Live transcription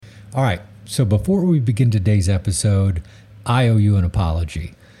All right, so before we begin today's episode, I owe you an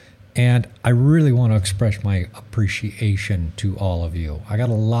apology. And I really want to express my appreciation to all of you. I got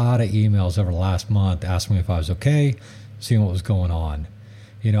a lot of emails over the last month asking me if I was okay, seeing what was going on.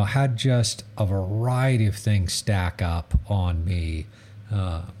 You know, I had just a variety of things stack up on me,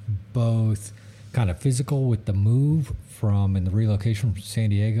 both kind of physical with the move from and the relocation from San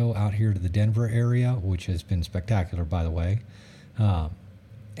Diego out here to the Denver area, which has been spectacular, by the way.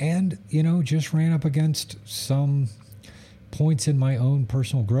 And, you know, just ran up against some points in my own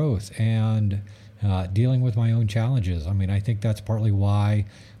personal growth and dealing with my own challenges. I mean, I think that's partly why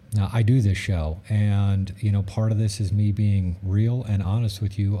I do this show. And, you know, part of this is me being real and honest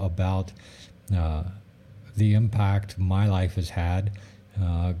with you about the impact my life has had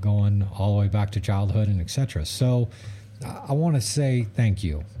going all the way back to childhood and etc. So I want to say thank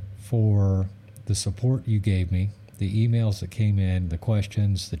you for the support you gave me, the emails that came in, the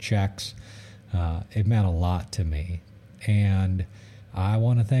questions, the checks. It meant a lot to me. And I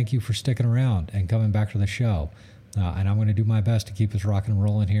want to thank you for sticking around and coming back to the show. And I'm going to do my best to keep us rocking and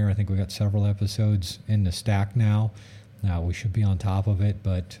rolling here. I think we got several episodes in the stack now. We should be on top of it.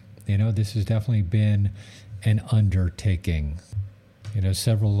 But, you know, this has definitely been an undertaking. You know,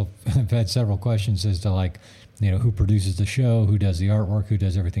 I've had several questions as to, like, you know, who produces the show, who does the artwork, who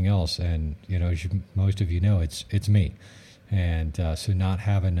does everything else. And, you know, as most of you know, it's me. And so not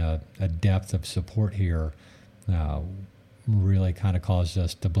having a depth of support here really kind of caused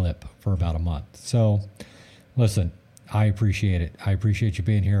us to blip for about a month. So listen, I appreciate it. I appreciate you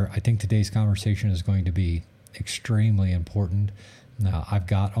being here. I think today's conversation is going to be extremely important. I've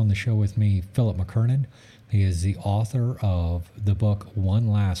got on the show with me Philip McKernan. He is the author of the book One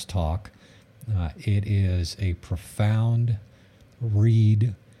Last Talk. It is a profound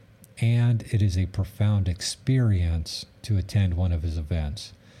read, and it is a profound experience to attend one of his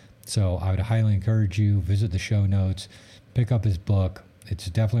events. So I would highly encourage you, visit the show notes, pick up his book. It's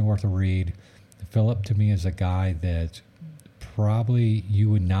definitely worth a read. Philip, to me, is a guy that probably you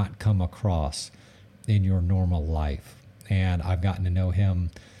would not come across in your normal life. And I've gotten to know him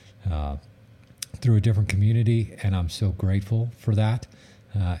through a different community, and I'm so grateful for that.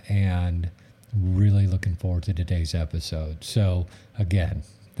 And really looking forward to today's episode. So again,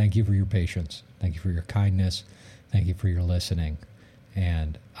 thank you for your patience. Thank you for your kindness. Thank you for your listening.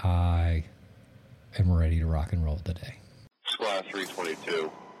 And I am ready to rock and roll today. Squad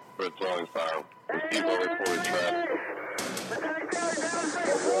 322 for a throwing fire. Receive all reported track.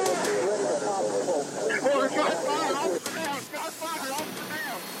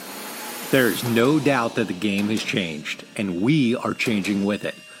 There's no doubt that the game has changed, and we are changing with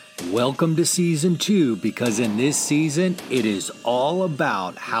it. Welcome to Season 2, because in this season, it is all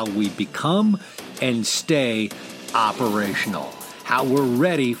about how we become and stay operational. How we're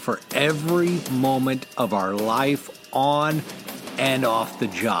ready for every moment of our life on and off the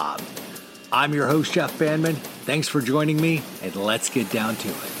job. I'm your host, Jeff Bandman. Thanks for joining me, and let's get down to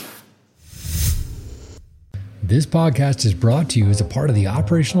it. This podcast is brought to you as a part of the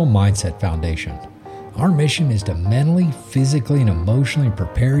Operational Mindset Foundation. Our mission is to mentally, physically, and emotionally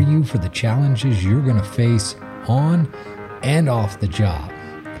prepare you for the challenges you're going to face on and off the job.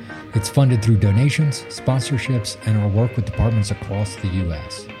 It's funded through donations, sponsorships, and our work with departments across the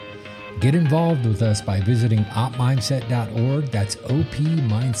U.S. Get involved with us by visiting opmindset.org. That's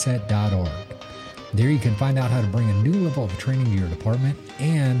opmindset.org. There you can find out how to bring a new level of training to your department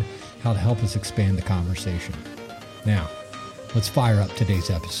and how to help us expand the conversation. Now, let's fire up today's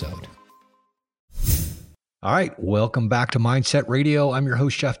episode. All right, welcome back to Mindset Radio. I'm your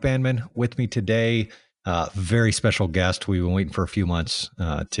host, Jeff Bandman. With me today, very special guest. We've been waiting for a few months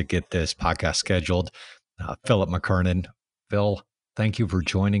to get this podcast scheduled. Philip McKernan. Phil, thank you for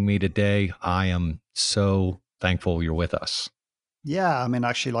joining me today. I am so thankful you're with us. Yeah, I mean,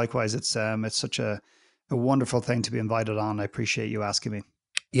 actually, likewise, it's such a wonderful thing to be invited on. I appreciate you asking me.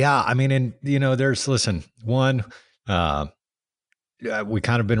 Yeah, I mean, and you know, we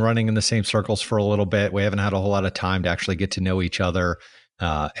kind of been running in the same circles for a little bit. We haven't had a whole lot of time to actually get to know each other.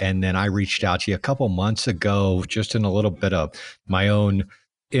 And then I reached out to you a couple months ago, just in a little bit of my own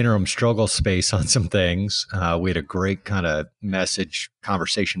interim struggle space on some things. We had a great kind of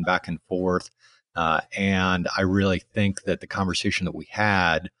conversation back and forth. And I really think that the conversation that we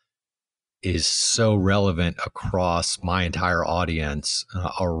had is so relevant across my entire audience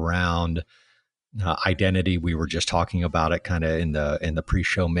around identity. We were just talking about it kind of in the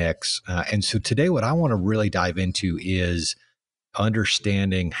pre-show mix. And so today what I want to really dive into is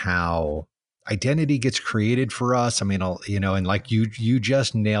understanding how identity gets created for us. I mean, you know, and like you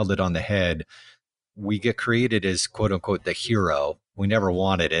just nailed it on the head. we get created as quote unquote the hero. We never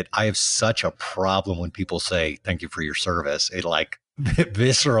wanted it. I have such a problem when people say thank you for your service. It like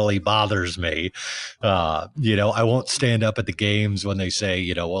viscerally bothers me. I won't stand up at the games when they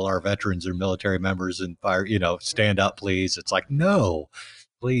say, well, our veterans are military members and fire, stand up, please. It's like, no,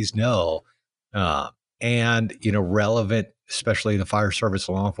 please, no. And relevant, especially in the fire service,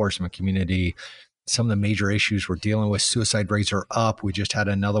 law enforcement community, some of the major issues we're dealing with. Suicide rates are up. We just had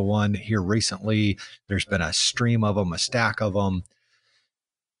another one here recently. There's been a stream of them, a stack of them.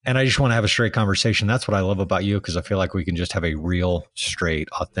 And I just want to have a straight conversation. That's what I love about you, because I feel like we can just have a real, straight,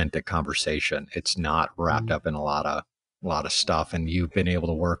 authentic conversation. It's not wrapped up in a lot of stuff. And you've been able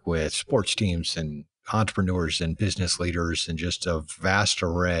to work with sports teams and entrepreneurs and business leaders and just a vast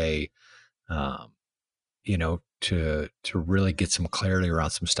array, to really get some clarity around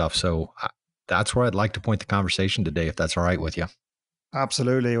some stuff. So that's where I'd like to point the conversation today, if that's all right with you.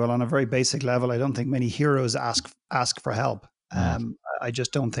 Absolutely. Well, on a very basic level, I don't think many heroes ask for help. I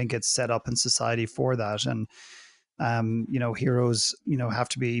just don't think it's set up in society for that. And, heroes, have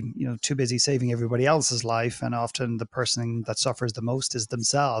to be, too busy saving everybody else's life. And often the person that suffers the most is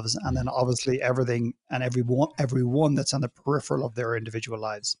themselves. And then obviously everything and everyone that's on the peripheral of their individual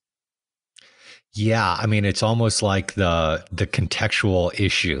lives. Yeah, I mean, it's almost like the contextual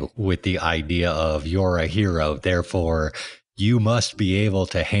issue with the idea of you're a hero, therefore you must be able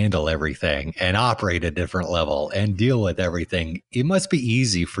to handle everything and operate at a different level and deal with everything. It must be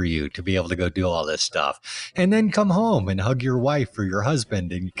easy for you to be able to go do all this stuff and then come home and hug your wife or your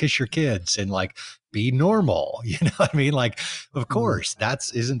husband and kiss your kids and like be normal. You know what I mean? Like, of course,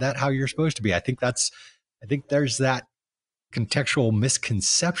 isn't that how you're supposed to be? I think there's that contextual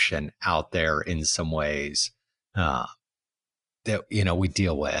misconception out there in some ways that we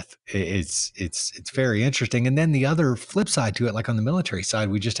deal with. It's very interesting. And then the other flip side to it, like on the military side,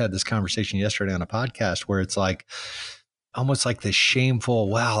 we just had this conversation yesterday on a podcast where it's like almost like this shameful,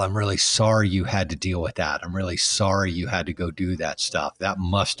 wow, I'm really sorry you had to deal with that. I'm really sorry you had to go do that stuff. That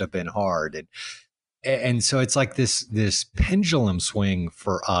must have been hard. And so it's like this pendulum swing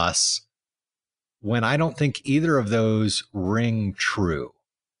for us, when I don't think either of those ring true.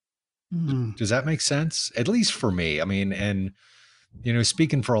 Does that make sense? At least for me. I mean, and,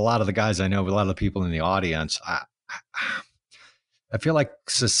 speaking for a lot of the guys I know, a lot of the people in the audience, I feel like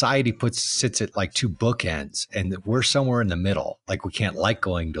society sits at like two bookends, and we're somewhere in the middle. Like, we can't like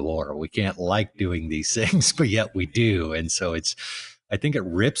going to war. We can't like doing these things, but yet we do. And so I think it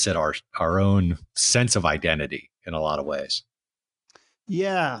rips at our own sense of identity in a lot of ways.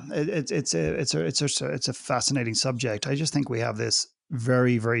 Yeah, it's a fascinating subject. I just think we have this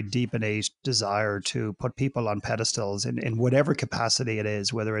very, very deep innate desire to put people on pedestals in whatever capacity it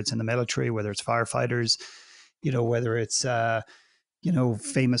is, whether it's in the military, whether it's firefighters, whether it's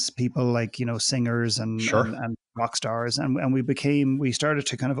famous people like singers and rock stars, and we started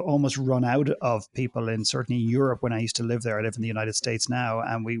to kind of almost run out of people in certainly Europe. When I used to live there, I live in the United States now,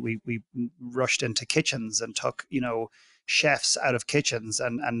 and we rushed into kitchens and took chefs out of kitchens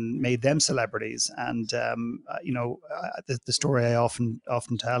and made them celebrities. And the story I often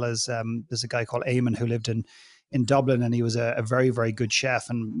tell is there's a guy called Eamon who lived in Dublin, and he was a very, very good chef,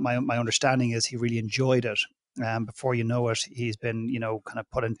 and my understanding is he really enjoyed it. Before you know it, he's been kind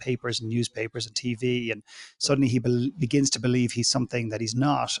of put in papers and newspapers and TV, and suddenly he begins to believe he's something that he's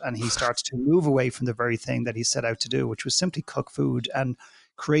not, and he starts to move away from the very thing that he set out to do, which was simply cook food and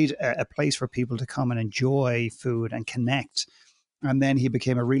create a place for people to come and enjoy food and connect. And then he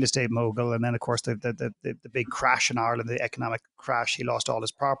became a real estate mogul. And then, of course, the big crash in Ireland, the economic crash, he lost all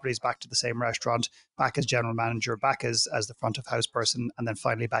his properties, back to the same restaurant, back as general manager, back as the front of house person, and then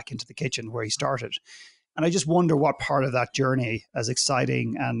finally back into the kitchen where he started. And I just wonder what part of that journey, as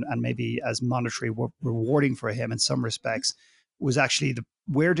exciting and maybe as monetary rewarding for him in some respects, was actually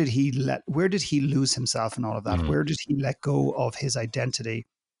where did he lose himself in all of that? Mm-hmm. Where did he let go of his identity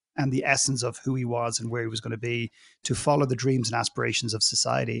and the essence of who he was and where he was going to be, to follow the dreams and aspirations of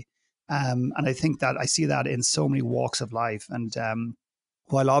society? And I think that I see that in so many walks of life. And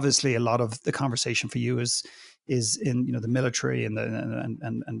while obviously a lot of the conversation for you is in the military and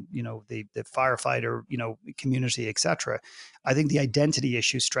the firefighter community, etc., I think the identity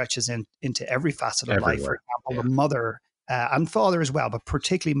issue stretches into every facet of life. For example, the mother and father as well, but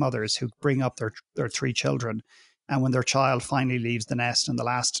particularly mothers who bring up their three children. And when their child finally leaves the nest and the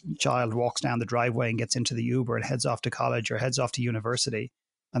last child walks down the driveway and gets into the Uber and heads off to college or heads off to university,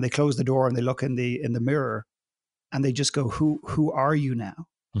 and they close the door and they look in the mirror and they just go, who are you now?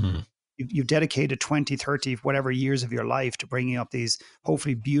 Mm-hmm. You've dedicated 20, 30, whatever years of your life to bringing up these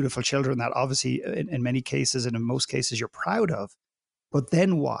hopefully beautiful children that obviously in many cases and in most cases you're proud of. But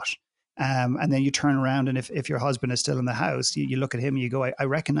then what? And then you turn around, and if your husband is still in the house, you look at him and you go, I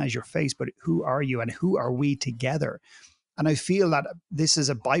recognize your face, but who are you and who are we together? And I feel that this is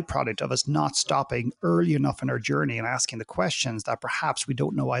a byproduct of us not stopping early enough in our journey and asking the questions that perhaps we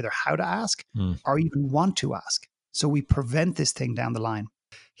don't know either how to ask or even want to ask. So we prevent this thing down the line.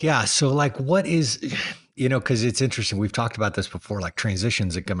 Yeah. So like, what is, because it's interesting. We've talked about this before, like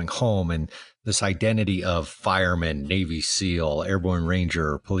transitions and coming home and this identity of fireman, Navy SEAL, airborne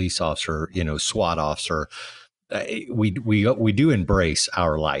ranger, police officer, SWAT officer. We do embrace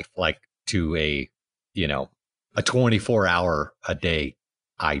our life like to a 24-hour a day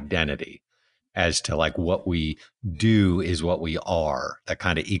identity as to like what we do is what we are. That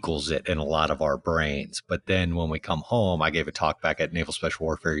kind of equals it in a lot of our brains. But then when we come home, I gave a talk back at Naval Special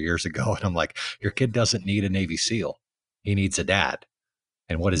Warfare years ago, and I'm like, your kid doesn't need a Navy SEAL. He needs a dad.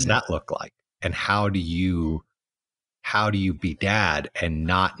 And what does that look like? And how do you be dad and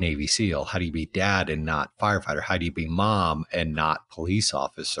not Navy SEAL? How do you be dad and not firefighter? How do you be mom and not police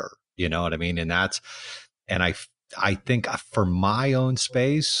officer? You know what I mean? And I think for my own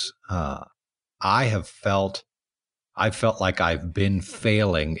space, I felt like I've been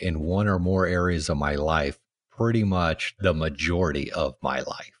failing in one or more areas of my life, pretty much the majority of my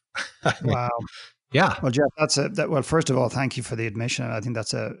life. Wow. Yeah. Well, Jeff, well, first of all, thank you for the admission. I think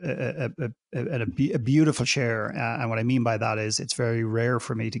that's a beautiful share. And what I mean by that is it's very rare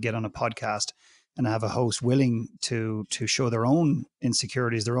for me to get on a podcast and have a host willing to show their own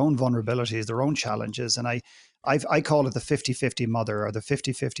insecurities, their own vulnerabilities, their own challenges. And I call it the 50-50 mother or the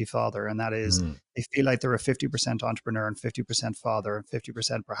 50-50 father. And that is they feel like they're a 50% entrepreneur and 50% father and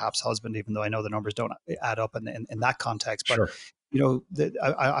 50% perhaps husband, even though I know the numbers don't add up in that context. But,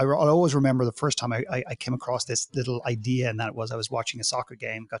 I always remember the first time I came across this little idea, and that was I was watching a soccer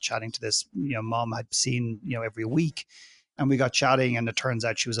game, got chatting to this mom I'd seen every week. And we got chatting, and it turns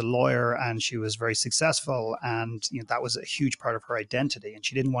out she was a lawyer and she was very successful. And that was a huge part of her identity. And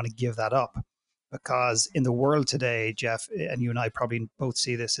she didn't want to give that up. Because in the world today, Jeff, and you and I probably both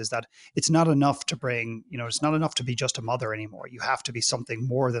see this, is that it's not enough to bring, it's not enough to be just a mother anymore. You have to be something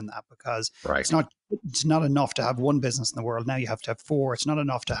more than that, because it's not enough to have one business in the world. Now you have to have four. It's not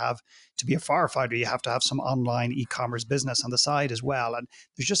enough to be a firefighter. You have to have some online e-commerce business on the side as well. And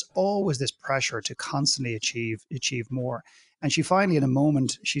there's just always this pressure to constantly achieve more. And she finally, in a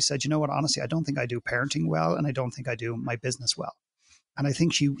moment, she said, you know what, honestly, I don't think I do parenting well, and I don't think I do my business well. And I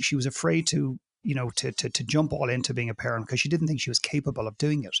think she was afraid to jump all into being a parent because she didn't think she was capable of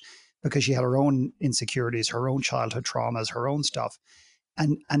doing it, because she had her own insecurities, her own childhood traumas, her own stuff.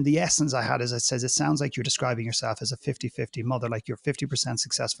 And the essence I had is it says, it sounds like you're describing yourself as a 50-50 mother, like you're 50%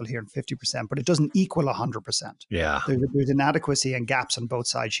 successful here and 50%, but it doesn't equal 100%. Yeah. There's inadequacy and gaps on both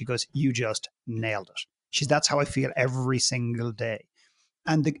sides. She goes, you just nailed it. That's how I feel every single day.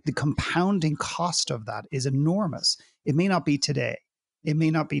 And the compounding cost of that is enormous. It may not be today. It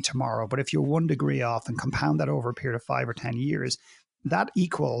may not be tomorrow, but if you're 1 degree off and compound that over a period of 5 or 10 years, that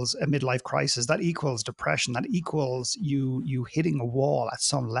equals a midlife crisis. That equals depression. That equals you hitting a wall at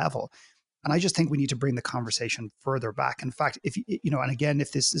some level. And I just think we need to bring the conversation further back. In fact, if and again,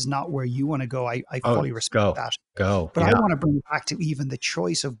 if this is not where you want to go, I fully respect that. But I want to bring it back to even the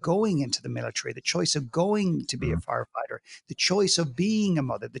choice of going into the military, the choice of going to be a firefighter, the choice of being a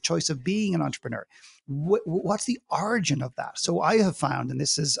mother, the choice of being an entrepreneur. What's the origin of that? So I have found, and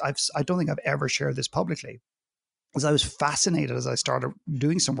I don't think I've ever shared this publicly, as I was fascinated as I started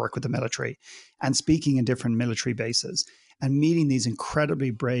doing some work with the military and speaking in different military bases and meeting these incredibly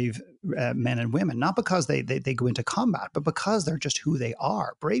brave men and women, not because they go into combat, but because they're just who they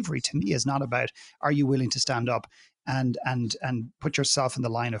are. Bravery to me is not about, are you willing to stand up and put yourself in the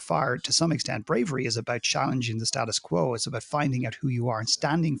line of fire? To some extent, bravery is about challenging the status quo. It's about finding out who you are and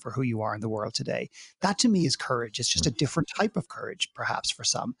standing for who you are in the world today. That to me is courage. It's just a different type of courage, perhaps, for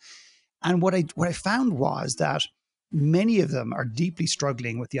some. And what I found was that many of them are deeply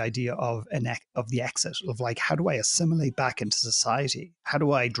struggling with the idea of the exit, of like, how do I assimilate back into society? How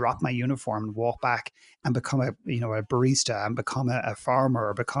do I drop my uniform and walk back and become a barista and become a farmer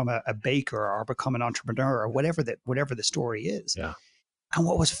or become a baker or become an entrepreneur or whatever the story is. Yeah. And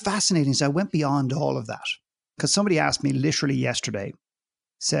what was fascinating is I went beyond all of that, because somebody asked me literally yesterday,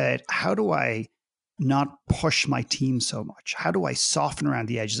 said, how do I not push my team so much? How do I soften around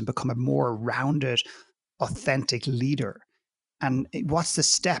the edges and become a more rounded, authentic leader? And what's the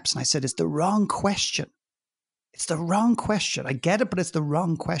steps? And I said, it's the wrong question. It's the wrong question. I get it, but it's the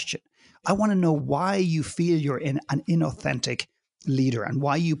wrong question. I want to know why you feel you're an inauthentic leader and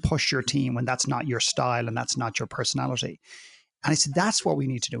why you push your team when that's not your style and that's not your personality. And I said, that's what we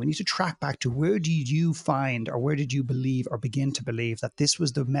need to do. We need to track back to where did you find, or where did you believe or begin to believe that this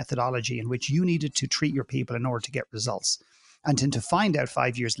was the methodology in which you needed to treat your people in order to get results. And then to find out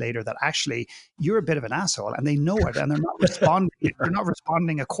 5 years later that actually you're a bit of an asshole and they know it and they're not responding, they're not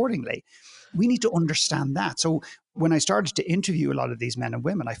responding accordingly. We need to understand that. So when I started to interview a lot of these men and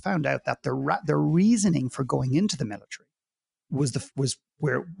women, I found out that their reasoning for going into the military was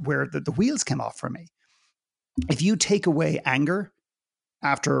where the wheels came off for me. If you take away anger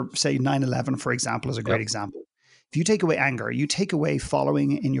after, say, 9/11, for example, is a great example. If you take away anger, you take away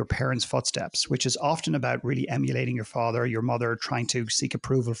following in your parents' footsteps, which is often about really emulating your father, your mother, trying to seek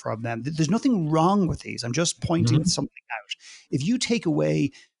approval from them. There's nothing wrong with these. I'm just pointing something out. If you take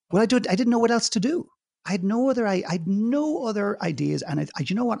away, well, I didn't know what else to do. I had no other ideas. And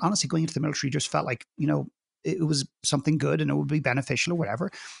you know what? Honestly, going into the military just felt like, it was something good and it would be beneficial or whatever.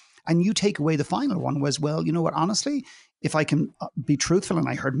 And you take away the final one was, well, you know what, honestly, if I can be truthful, and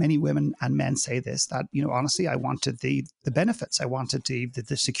I heard many women and men say this, that, honestly, I wanted the benefits. I wanted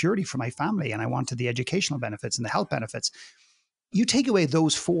the security for my family, and I wanted the educational benefits and the health benefits. You take away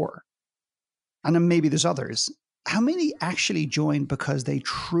those four, and then maybe there's others. How many actually joined because they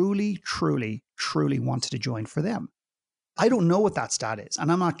truly, truly, truly wanted to join for them? I don't know what that stat is,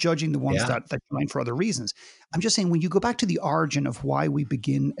 and I'm not judging the ones that join for other reasons. I'm just saying, when you go back to the origin of why we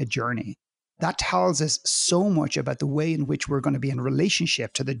begin a journey, that tells us so much about the way in which we're going to be in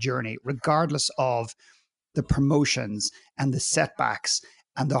relationship to the journey, regardless of the promotions and the setbacks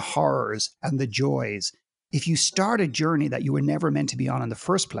and the horrors and the joys. If you start a journey that you were never meant to be on in the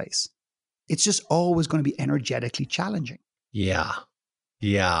first place, it's just always going to be energetically challenging. Yeah.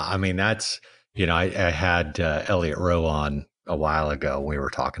 I mean, that's, I had Elliot Rowe on a while ago. We were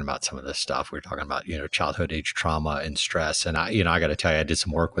talking about some of this stuff. We were talking about, childhood age trauma and stress. And I got to tell you, I did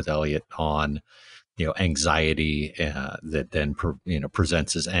some work with Elliot on, anxiety that then,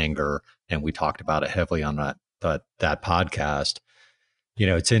 presents as anger. And we talked about it heavily on that podcast.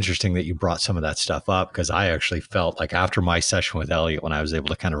 It's interesting that you brought some of that stuff up, because I actually felt like after my session with Elliot, when I was able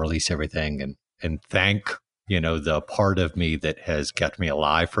to kind of release everything and thank the part of me that has kept me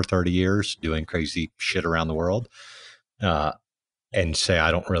alive for 30 years doing crazy shit around the world, and say,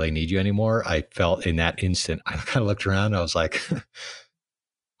 I don't really need you anymore. I felt in that instant, I kind of looked around and I was like,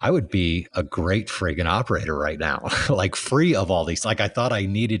 I would be a great friggin' operator right now, like free of all these. Like, I thought I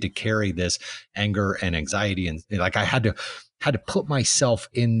needed to carry this anger and anxiety, and like I had to put myself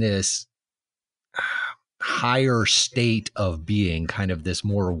in this higher state of being kind of this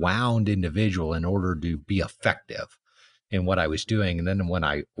more wound individual in order to be effective in what I was doing. And then when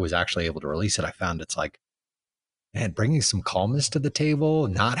I was actually able to release it, I found it's like, man, bringing some calmness to the table,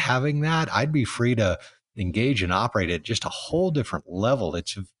 not having that, I'd be free to engage and operate at just a whole different level.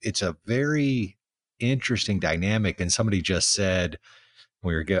 It's a very interesting dynamic. And somebody just said,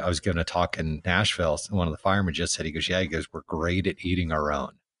 I was giving a talk in Nashville, one of the firemen just said, he goes, we're great at eating our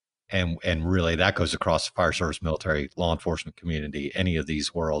own. And really that goes across the fire service, military, law enforcement community, any of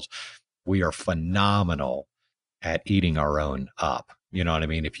these worlds. We are phenomenal at eating our own up. You know what I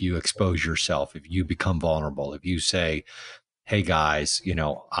mean? If you expose yourself, if you become vulnerable, if you say, hey guys,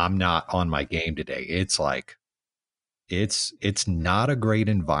 I'm not on my game today. It's like, it's not a great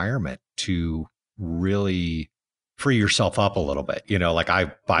environment to really free yourself up a little bit. Like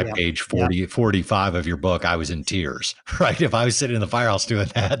by page 45 of your book, I was in tears, right? If I was sitting in the firehouse doing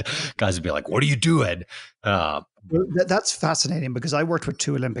that, guys would be like, what are you doing? That's fascinating, because I worked with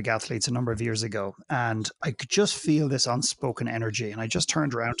 2 Olympic athletes a number of years ago, and I could just feel this unspoken energy. And I just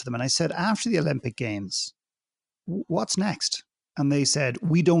turned around to them and I said, after the Olympic Games, what's next? And they said,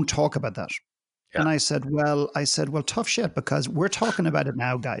 we don't talk about that. Yeah. And I said, well, tough shit, because we're talking about it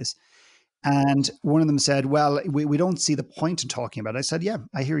now, guys. And one of them said, well, we don't see the point in talking about it. I said, yeah,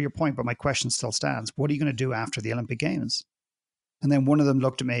 I hear your point, but my question still stands. What are you going to do after the Olympic Games? And then one of them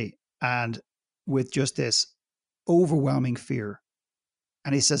looked at me and with just this overwhelming fear.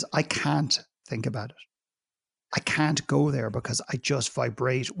 And he says, I can't think about it. I can't go there because I just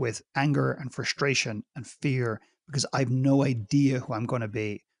vibrate with anger and frustration and fear, because I've no idea who I'm going to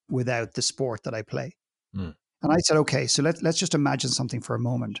be without the sport that I play. And I said, okay, so let's just imagine something for a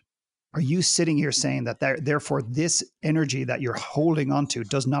moment. Are you sitting here saying that therefore this energy that you're holding onto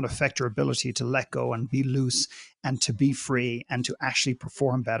does not affect your ability to let go and be loose and to be free and to actually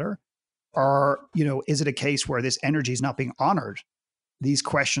perform better? Or, is it a case where this energy is not being honored? These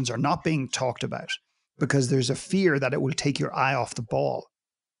questions are not being talked about because there's a fear that it will take your eye off the ball.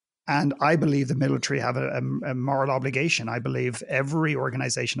 And I believe the military have a moral obligation. I believe every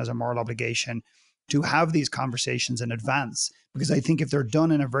organization has a moral obligation to have these conversations in advance, because I think if they're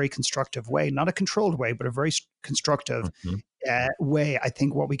done in a very constructive way, not a controlled way, but a very constructive, way, I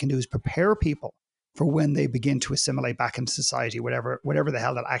think what we can do is prepare people for when they begin to assimilate back into society, whatever the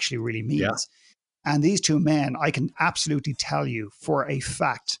hell that actually really means. Yeah. And these two men, I can absolutely tell you for a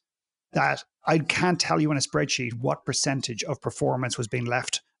fact that I can't tell you in a spreadsheet what percentage of performance was being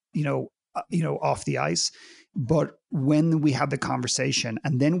left, off the ice. But when we had the conversation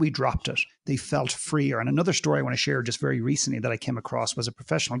and then we dropped it, they felt freer. And another story I want to share just very recently that I came across was a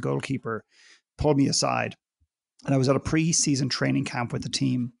professional goalkeeper pulled me aside, and I was at a pre-season training camp with the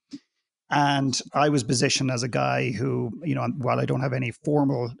team. And I was positioned as a guy who, while I don't have any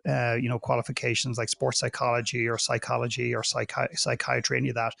formal, qualifications like sports psychology or psychology or psychiatry, any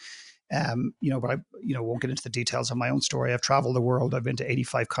of that, but I, won't get into the details of my own story. I've traveled the world. I've been to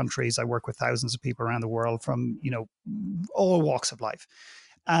 85 countries. I work with thousands of people around the world from, all walks of life.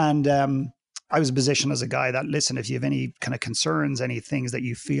 And I was positioned as a guy that, listen, if you have any kind of concerns, any things that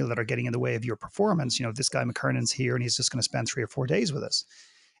you feel that are getting in the way of your performance, this guy McKernan's here and he's just going to spend 3 or 4 days with us.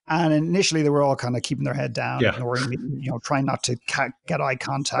 And initially, they were all kind of keeping their head down, ignoring me, trying not to get eye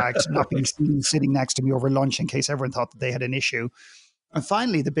contact, not being sitting next to me over lunch in case everyone thought that they had an issue. And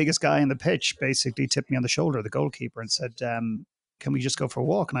finally, the biggest guy in the pitch basically tipped me on the shoulder, the goalkeeper, and said, can we just go for a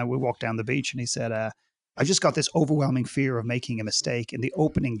walk? And we walked down the beach, and he said, I just got this overwhelming fear of making a mistake in the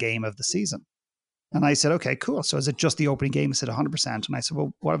opening game of the season. And I said, okay, cool. So is it just the opening game? He said 100%. And I said,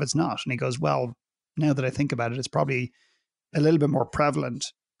 well, what if it's not? And he goes, well, now that I think about it, it's probably a little bit more prevalent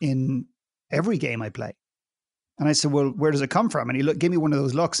in every game I play. And I said, well, where does it come from? And he gave me one of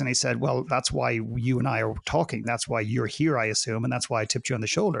those looks and he said, well, that's why you and I are talking. That's why you're here, I assume. And that's why I tipped you on the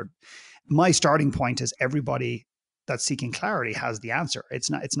shoulder. My starting point is everybody that's seeking clarity has the answer.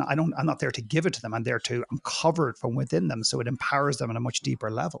 I'm not there to give it to them. I'm covered from within them. So it empowers them on a much deeper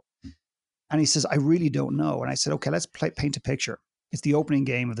level. And he says, I really don't know. And I said, okay, let's paint a picture. It's the opening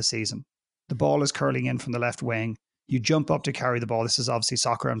game of the season. The ball is curling in from the left wing. You jump up to carry the ball. This is obviously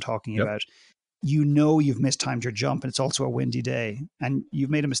soccer I'm talking about. You've mistimed your jump and it's also a windy day and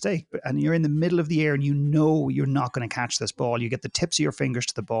you've made a mistake and you're in the middle of the air and you're not going to catch this ball. You get the tips of your fingers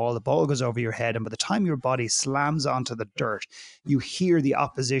to the ball goes over your head, and by the time your body slams onto the dirt, you hear the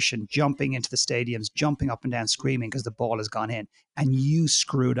opposition jumping into the stadiums, jumping up and down, screaming because the ball has gone in and you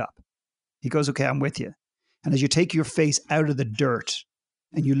screwed up. He goes, okay, I'm with you. And as you take your face out of the dirt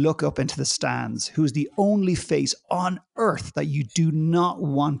and you look up into the stands, who's the only face on earth that you do not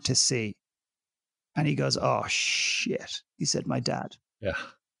want to see? And he goes, oh, shit. He said, my dad. Yeah.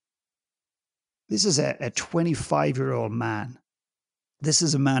 This is a 25-year-old man. This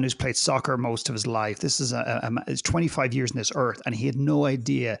is a man who's played soccer most of his life. This is it's 25 years on this earth. And he had no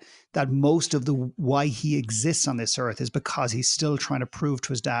idea that most of why he exists on this earth is because he's still trying to prove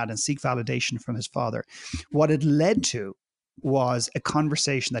to his dad and seek validation from his father. What it led to was a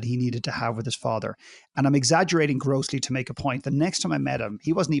conversation that he needed to have with his father. And I'm exaggerating grossly to make a point. The next time I met him,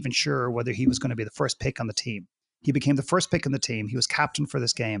 he wasn't even sure whether he was going to be the first pick on the team. He became the first pick on the team. He was captain for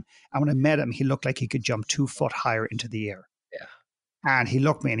this game. And when I met him, he looked like he could jump 2 foot higher into the air. Yeah. And he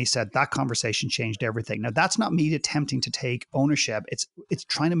looked at me and he said, that conversation changed everything. Now, that's not me attempting to take ownership. It's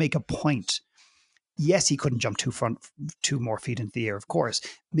trying to make a point. Yes, he couldn't jump 2 more feet into the air, of course,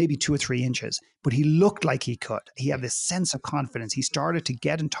 maybe 2 or 3 inches, but he looked like he could. He had this sense of confidence. He started to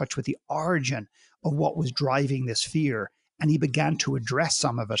get in touch with the origin of what was driving this fear, and he began to address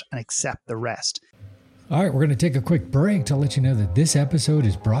some of it and accept the rest. All right, we're going to take a quick break to let you know that this episode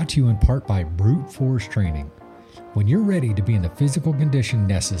is brought to you in part by Brute Force Training. When you're ready to be in the physical condition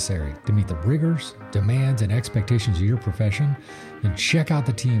necessary to meet the rigors, demands, and expectations of your profession, then check out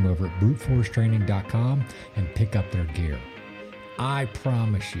the team over at bruteforcetraining.com and pick up their gear. I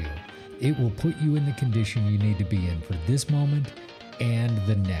promise you, it will put you in the condition you need to be in for this moment and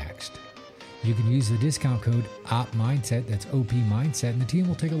the next. You can use the discount code OPMindset, that's OP Mindset, and the team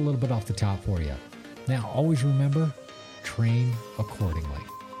will take a little bit off the top for you. Now, always remember, train accordingly.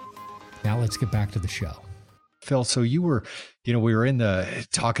 Now let's get back to the show. Phil, so we were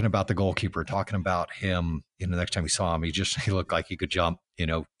talking about the goalkeeper, talking about him, the next time we saw him, he looked like he could jump,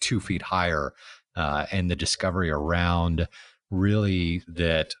 2 feet higher, and the discovery around really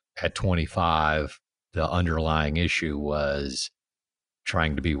that at 25, the underlying issue was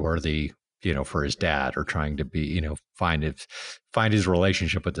trying to be worthy, for his dad, or trying to be, find his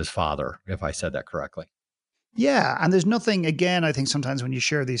relationship with his father, if I said that correctly. Yeah. And there's nothing, again, I think sometimes when you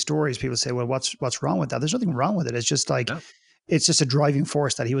share these stories, people say, well, what's wrong with that? There's nothing wrong with it. It's just like, It's just a driving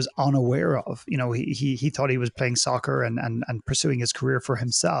force that he was unaware of. He thought he was playing soccer and pursuing his career for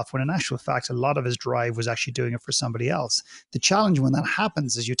himself, when in actual fact, a lot of his drive was actually doing it for somebody else. The challenge when that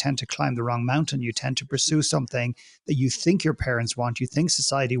happens is you tend to climb the wrong mountain. You tend to pursue something that you think your parents want, you think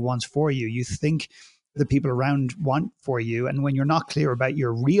society wants for you. You think the people around want for you. And when you're not clear about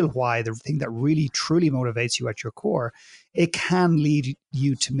your real why, the thing that really truly motivates you at your core, it can lead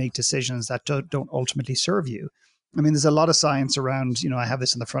you to make decisions that don't ultimately serve you. I mean, there's a lot of science around, I have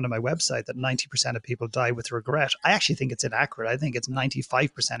this in the front of my website that 90% of people die with regret. I actually think it's inaccurate. I think it's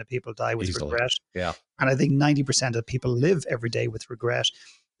 95% of people die with regret. Yeah. And I think 90% of people live every day with regret.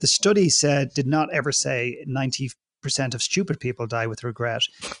 The study did not ever say 90% of stupid people die with regret.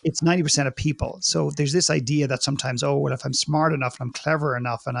 It's 90% of people. So there's this idea that sometimes, if I'm smart enough and I'm clever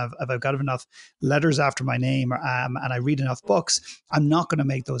enough and if I've got enough letters after my name and I read enough books, I'm not going to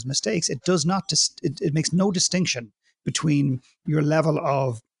make those mistakes. It does not, it makes no distinction between your level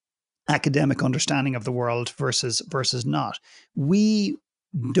of academic understanding of the world versus not. We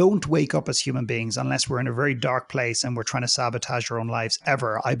don't wake up as human beings unless we're in a very dark place and we're trying to sabotage our own lives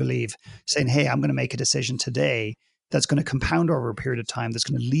ever, I believe, saying, hey, I'm going to make a decision today that's going to compound over a period of time, that's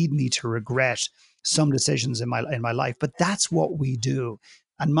going to lead me to regret some decisions in my life. But that's what we do.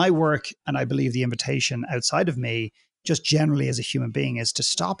 And my work, and I believe the invitation outside of me, just generally as a human being, is to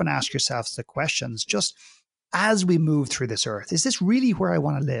stop and ask yourselves the questions, just as we move through this earth. Is this really where I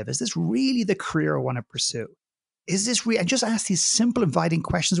want to live? Is this really the career I want to pursue? Is this real? And just ask these simple, inviting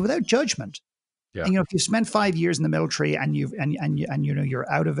questions without judgment. Yeah. And, if you've spent 5 years in the military and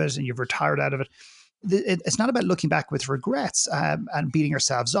you're out of it and you've retired out of it, it's not about looking back with regrets and beating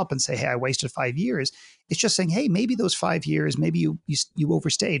ourselves up and say, hey, I wasted 5 years. It's just saying, hey, maybe those 5 years, maybe you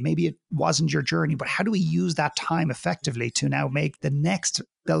overstayed, maybe it wasn't your journey, but how do we use that time effectively to now build the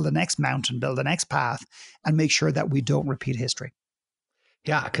next mountain, build the next path, and make sure that we don't repeat history?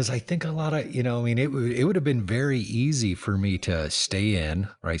 Yeah, because I think a lot of, it would have been very easy for me to stay in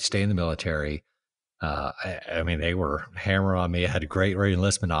the military. They were hammering on me. I had great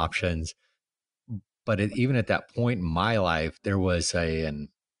re-enlistment options. But even at that point in my life, there was an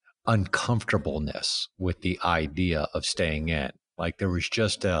uncomfortableness with the idea of staying in. Like there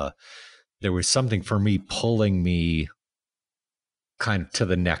was something for me pulling me kind of to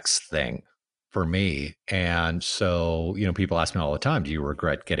the next thing for me. And so, people ask me all the time, do you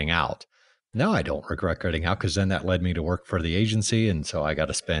regret getting out? No, I don't regret getting out, because then that led me to work for the agency. And so I got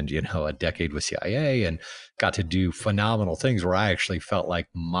to spend, a decade with CIA and got to do phenomenal things where I actually felt like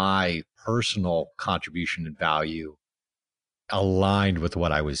my personal contribution and value aligned with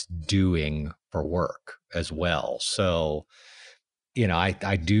what I was doing for work as well. So,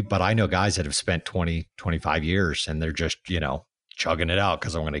 I do, but I know guys that have spent 20, 25 years and they're just, chugging it out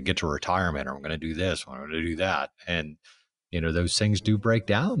because I'm going to get to retirement, or I'm going to do this, or I'm going to do that. And, those things do break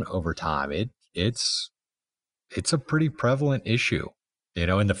down over time. It's a pretty prevalent issue,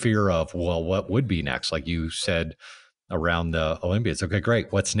 and the fear of, well, what would be next? Like you said around the Olympiads. Okay,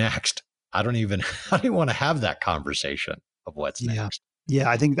 great. What's next? I don't even want to have that conversation of what's next. Yeah,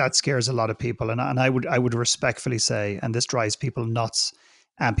 I think that scares a lot of people. And I would respectfully say, and this drives people nuts,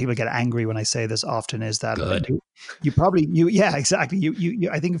 and people get angry when I say this often, is that exactly.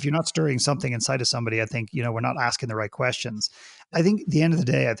 I think if you're not stirring something inside of somebody, I think, we're not asking the right questions. I think at the end of the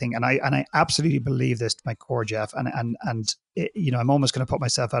day, and I absolutely believe this to my core, Jeff, and I'm almost going to put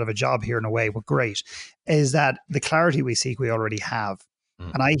myself out of a job here in a way, but great, is that the clarity we seek, we already have.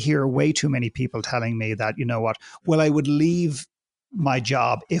 And I hear way too many people telling me that, I would leave my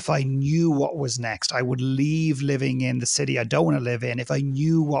job if I knew what was next. I would leave living in the city I don't want to live in if I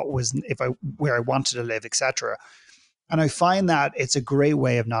knew where I wanted to live, etc. And I find that it's a great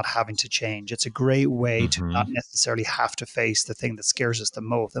way of not having to change. It's a great way to not necessarily have to face the thing that scares us the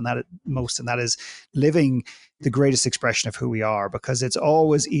most, and that is living the greatest expression of who we are, because it's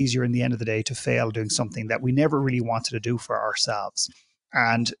always easier in the end of the day to fail doing something that we never really wanted to do for ourselves.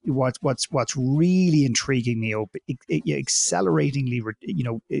 And what's really intriguing me, acceleratingly,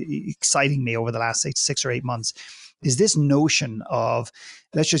 exciting me over the last 6 or 8 months, is this notion of,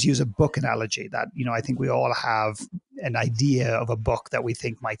 let's just use a book analogy that, I think we all have an idea of a book that we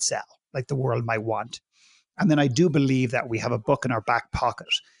think might sell, like the world might want. And then I do believe that we have a book in our back pocket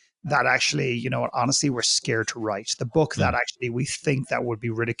that actually, honestly, we're scared to write. The book that actually we think that would be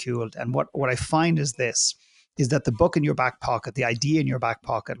ridiculed. And what I find is that the book in your back pocket, the idea in your back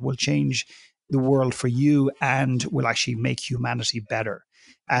pocket, will change the world for you and will actually make humanity better.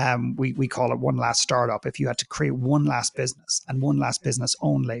 We call it one last startup. If you had to create one last business, and one last business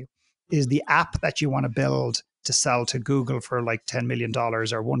only, is the app that you want to build to sell to Google for like $10 million or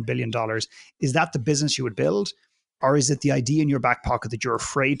 $1 billion, is that the business you would build? Or is it the idea in your back pocket that you're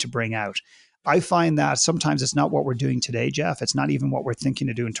afraid to bring out? I find that sometimes it's not what we're doing today, Jeff. It's not even what we're thinking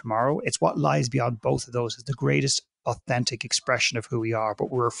of doing tomorrow. It's what lies beyond both of those is the greatest authentic expression of who we are.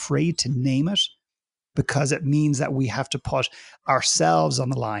 But we're afraid to name it because it means that we have to put ourselves on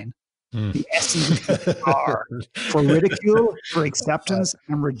the line. The SER for ridicule, for acceptance,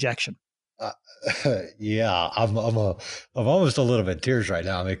 and rejection. Yeah, I'm almost a little bit in tears right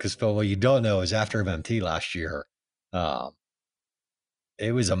now. I mean, because Phil, what you don't know is after MMT last year,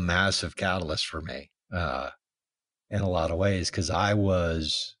 it was a massive catalyst for me in a lot of ways, because I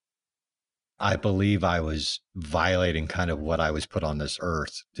believe I was violating kind of what I was put on this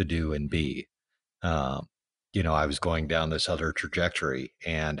earth to do and be. I was going down this other trajectory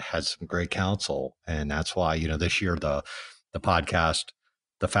and had some great counsel. And that's why, this year, the podcast,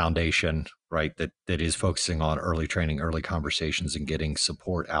 the foundation, right, that is focusing on early training, early conversations, and getting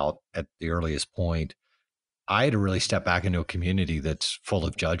support out at the earliest point. I had to really step back into a community that's full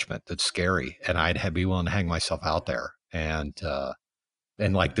of judgment, that's scary. And I'd be willing to hang myself out there. And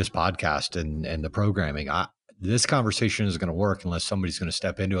like this podcast and the programming, this conversation is going to work unless somebody's going to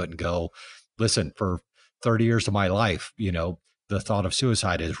step into it and go, listen, for 30 years of my life, the thought of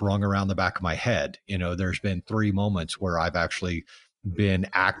suicide has rung around the back of my head. There's been 3 moments where I've actually been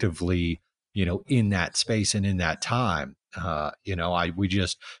actively, in that space and in that time. We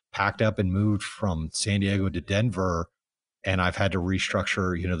just packed up and moved from San Diego to Denver, and I've had to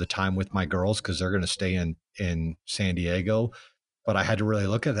restructure, the time with my girls because they're going to stay in San Diego. But I had to really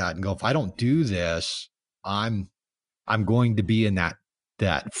look at that and go, if I don't do this, I'm going to be in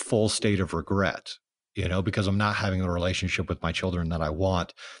that full state of regret, because I'm not having a relationship with my children that I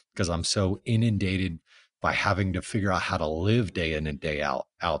want, because I'm so inundated by having to figure out how to live day in and day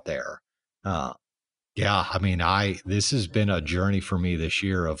out there. Yeah, I mean, this has been a journey for me this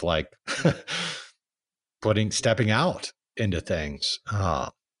year of like stepping out into things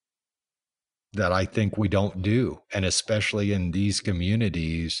that I think we don't do. And especially in these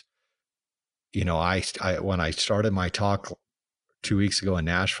communities, when I started my talk 2 weeks ago in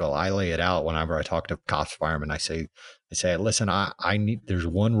Nashville, I lay it out whenever I talk to cops, firemen. I say, listen, there's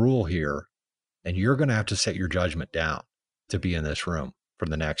one rule here, and you're going to have to set your judgment down to be in this room for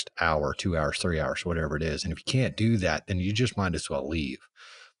the next hour, 2 hours, 3 hours, whatever it is. And if you can't do that, then you just might as well leave.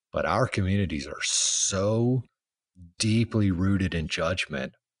 But our communities are so deeply rooted in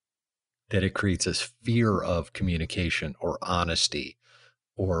judgment that it creates this fear of communication or honesty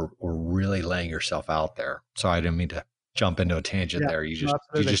or really laying yourself out there. Sorry, I didn't mean to jump into a tangent there. You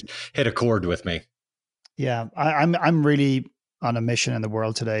just hit a chord with me. Yeah, I'm really on a mission in the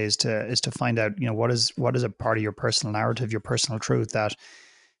world today is to find out, what is a part of your personal narrative, your personal truth that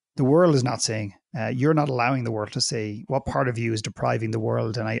the world is not seeing. You're not allowing the world to see. What part of you is depriving the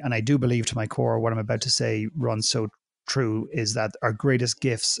world? And I do believe to my core what I'm about to say runs so true, is that our greatest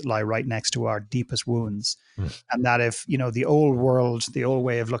gifts lie right next to our deepest wounds. And that if, the old world, the old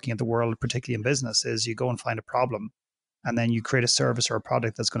way of looking at the world, particularly in business, is you go and find a problem and then you create a service or a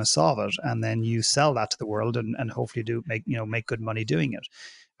product that's going to solve it. And then you sell that to the world and hopefully make good money doing it.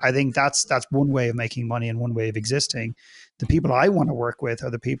 I think that's one way of making money and one way of existing. The people I want to work with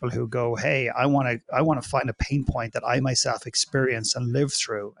are the people who go, hey, I want to find a pain point that I myself experienced and lived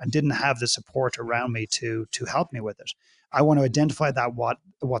through and didn't have the support around me to help me with it. I want to identify that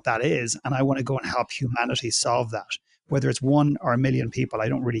what that is, and I want to go and help humanity solve that. Whether it's 1 or 1 million people, I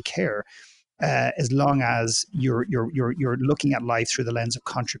don't really care. As long as you're looking at life through the lens of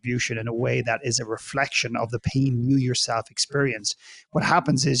contribution in a way that is a reflection of the pain you yourself experienced. What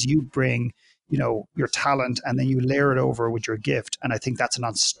happens is you bring, your talent and then you layer it over with your gift. And I think that's an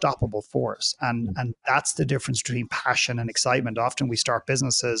unstoppable force. And that's the difference between passion and excitement. Often we start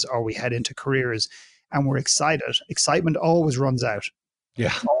businesses or we head into careers and we're excited. Excitement always runs out.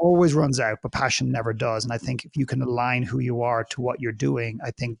 Yeah. Always runs out, but passion never does. And I think if you can align who you are to what you're doing,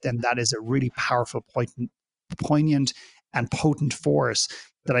 I think then that is a really powerful, poignant and potent force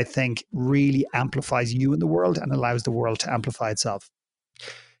that I think really amplifies you in the world and allows the world to amplify itself.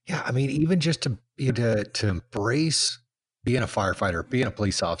 Yeah. I mean, even just to embrace being a firefighter, being a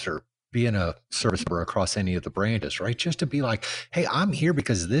police officer, being a service member across any of the branches, right? Just to be like, hey, I'm here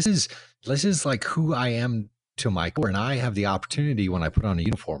because this is like who I am to my core. And I have the opportunity when I put on a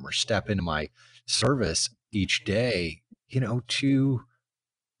uniform or step into my service each day, to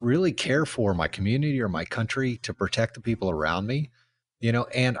really care for my community or my country, to protect the people around me,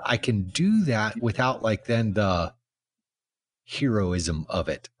 and I can do that without like then the heroism of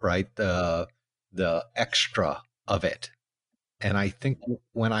it, right? The extra of it. And I think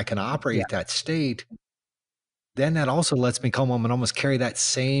when I can operate that state, then that also lets me come home and almost carry that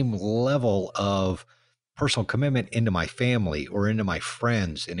same level of personal commitment into my family or into my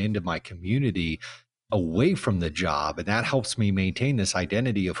friends and into my community away from the job. And that helps me maintain this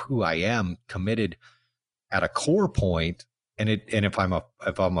identity of who I am, committed at a core point. And if I'm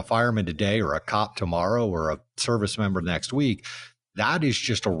a fireman today or a cop tomorrow or a service member next week, that is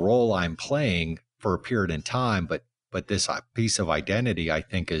just a role I'm playing for a period in time. But this piece of identity, I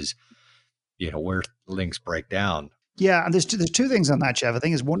think, is, where links break down. Yeah, and there's two things on that, Jeff. I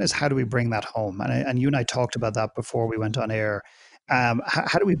think one is, how do we bring that home? And you and I talked about that before we went on air.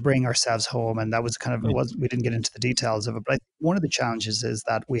 How do we bring ourselves home? And that was we didn't get into the details of it, but one of the challenges is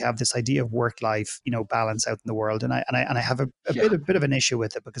that we have this idea of work-life, balance out in the world, and I have a bit of an issue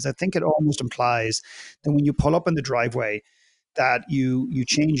with it, because I think it almost implies that when you pull up in the driveway, that you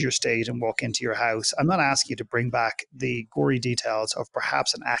change your state and walk into your house. I'm not asking you to bring back the gory details of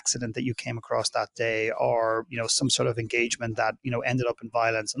perhaps an accident that you came across that day, or some sort of engagement that ended up in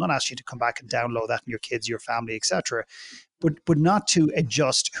violence. I'm not asking you to come back and download that in your kids, your family, etc. But not to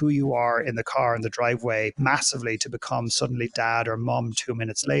adjust who you are in the car, in the driveway, massively to become suddenly dad or mom 2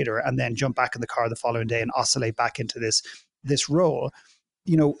 minutes later, and then jump back in the car the following day and oscillate back into this role.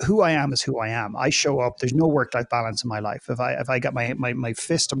 Who I am is who I am. I show up. There's no work-life balance in my life. If I got my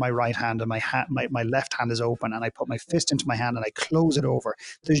fist on my right hand and my left hand is open, and I put my fist into my hand and I close it over,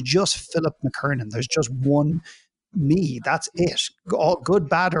 there's just Philip McKernan. There's just one me. That's it. All good,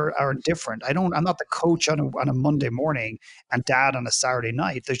 bad, or different. I'm not the coach on a Monday morning and dad on a Saturday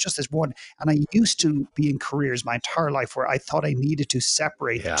night. There's just this one. And I used to be in careers my entire life where I thought I needed to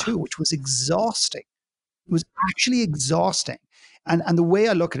separate the two, which was exhausting. It was actually exhausting. And the way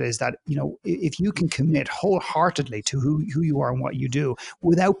I look at it is that, if you can commit wholeheartedly to who you are and what you do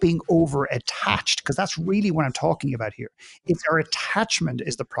without being over attached, because that's really what I'm talking about here. It's our attachment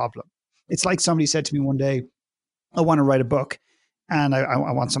is the problem. It's like somebody said to me one day, I want to write a book, and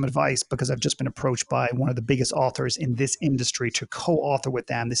I want some advice, because I've just been approached by one of the biggest authors in this industry to co-author with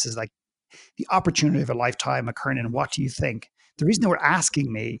them. This is like the opportunity of a lifetime, McKernan. What do you think? The reason they were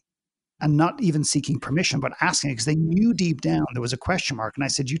asking me, and not even seeking permission, but asking, because they knew deep down there was a question mark. And I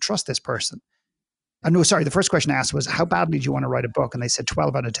said, you trust this person? No, sorry. The first question I asked was, how badly do you want to write a book? And they said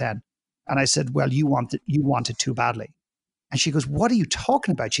 12 out of 10. And I said, well, you want it too badly. And she goes, what are you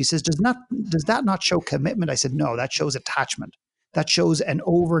talking about? She says, does that not show commitment? I said, no, that shows attachment. That shows an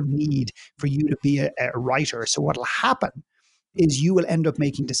over need for you to be a writer. So what'll happen is you will end up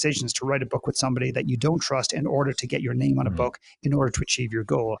making decisions to write a book with somebody that you don't trust in order to get your name on a book, in order to achieve your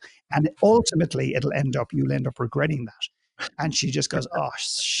goal. And ultimately you'll end up regretting that. And she just goes, oh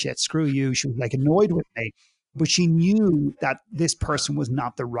shit, screw you. She was like annoyed with me, but she knew that this person was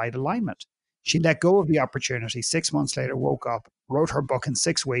not the right alignment. She let go of the opportunity. 6 months later, woke up, wrote her book in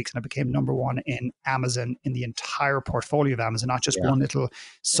 6 weeks, and it became #1 in Amazon, in the entire portfolio of Amazon, not just one little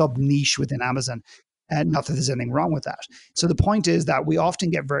sub niche within Amazon. And not that there's anything wrong with that. So the point is that we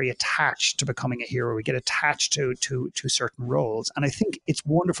often get very attached to becoming a hero. We get attached to certain roles. And I think it's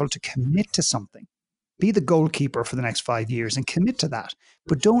wonderful to commit to something. Be the goalkeeper for the next 5 years and commit to that.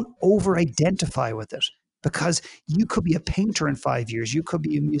 But don't over-identify with it, because you could be a painter in 5 years. You could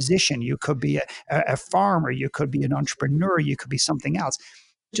be a musician. You could be a farmer. You could be an entrepreneur. You could be something else.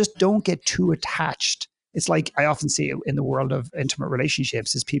 Just don't get too attached. It's like I often see in the world of intimate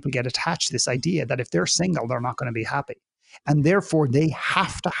relationships, is people get attached to this idea that if they're single, they're not going to be happy. And therefore, they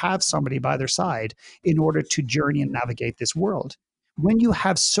have to have somebody by their side in order to journey and navigate this world. When you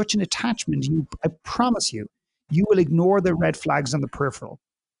have such an attachment, I promise you, you will ignore the red flags on the peripheral.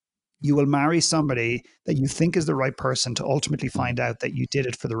 You will marry somebody that you think is the right person, to ultimately find out that you did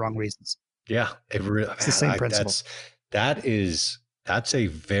it for the wrong reasons. Yeah, it's the same principle.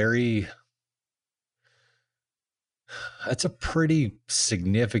 That's a pretty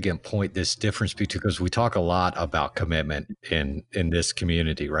significant point, this difference, because we talk a lot about commitment in this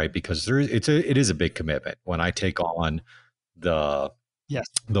community, right? Because it is a big commitment when I take on the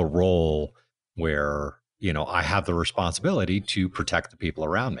role where, I have the responsibility to protect the people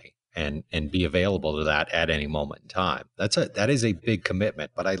around me and be available to that at any moment in time. That is a big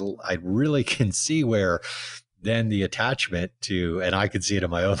commitment, but I really can see where then the attachment to, and I can see it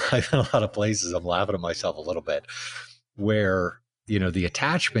in my own life in a lot of places. I'm laughing at myself a little bit, where, the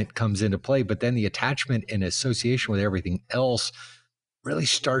attachment comes into play, but then the attachment in association with everything else really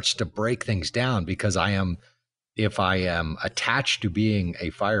starts to break things down, because if I am attached to being a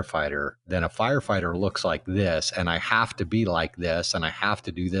firefighter, then a firefighter looks like this, and I have to be like this, and I have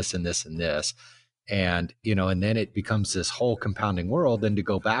to do this and this and this. And, and then it becomes this whole compounding world. Then to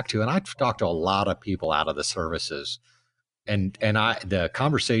go back to, and I've talked to a lot of people out of the services, and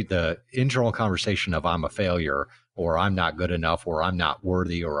the internal conversation of I'm a failure, or I'm not good enough, or I'm not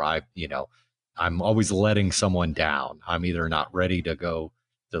worthy, or I'm always letting someone down. I'm either not ready to go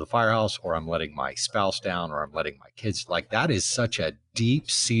to the firehouse, or I'm letting my spouse down, or I'm letting my kids. Like, that is such a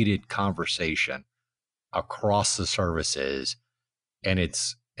deep-seated conversation across the services.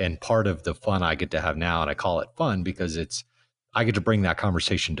 And part of the fun I get to have now, and I call it fun because I get to bring that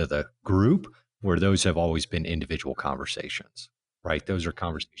conversation to the group, where those have always been individual conversations, right? Those are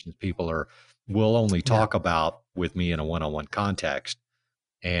conversations people will only talk about with me in a one-on-one context.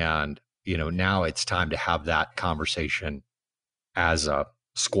 And, now it's time to have that conversation as a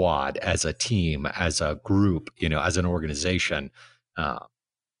squad, as a team, as a group, as an organization,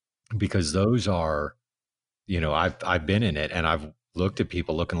 because those are, I've been in it, and I've looked at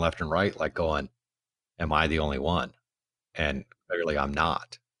people looking left and right, like going, am I the only one? And clearly I'm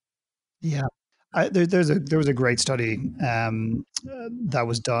not. Yeah. There was a great study that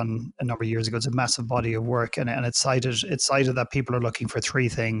was done a number of years ago. It's a massive body of work, and it cited that people are looking for three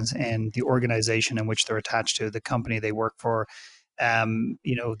things in the organization in which they're attached to, the company they work for,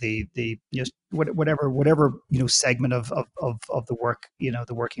 whatever segment of the work,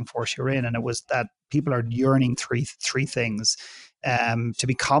 the working force you're in. And it was that people are yearning three things: to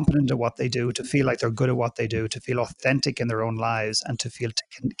be competent at what they do, to feel like they're good at what they do, to feel authentic in their own lives, and to feel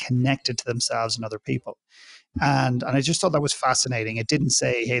connected to themselves and other people. And I just thought that was fascinating. It didn't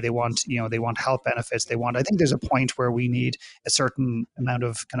say, hey, they want health benefits. I think there's a point where we need a certain amount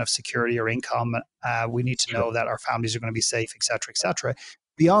of kind of security or income. We need to know that our families are going to be safe, et cetera, et cetera.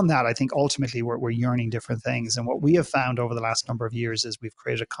 Beyond that, I think ultimately we're yearning different things. And what we have found over the last number of years is we've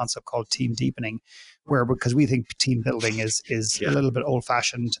created a concept called team deepening, because we think team building is a little bit old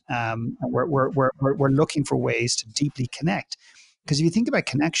fashioned. And we're looking for ways to deeply connect. Because if you think about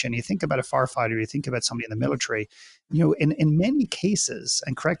connection, you think about a firefighter, you think about somebody in the military, in many cases,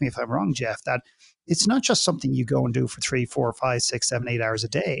 and correct me if I'm wrong, Jeff, that it's not just something you go and do for 3, 4, 5, 6, 7, 8 hours a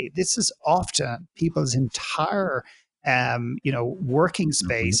day. This is often people's entire working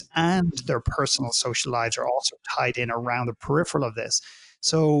space, and their personal social lives are also tied in around the peripheral of this.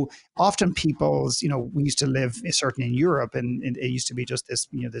 So often people's, we used to live certainly in Europe, and it used to be just this,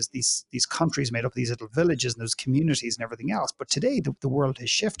 there's these countries made up of these little villages and those communities and everything else. But today the world has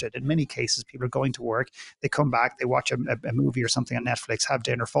shifted. In many cases, people are going to work, they come back, they watch a movie or something on Netflix, have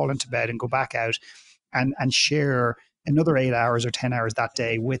dinner, fall into bed, and go back out and share another 8 hours or 10 hours that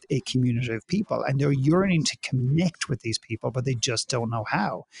day with a community of people. And they're yearning to connect with these people, but they just don't know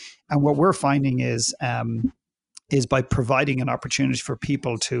how. And what we're finding is by providing an opportunity for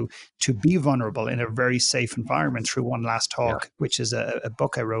people to be vulnerable in a very safe environment through One Last Talk, which is a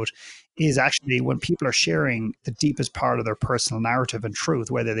book I wrote, is actually when people are sharing the deepest part of their personal narrative and truth,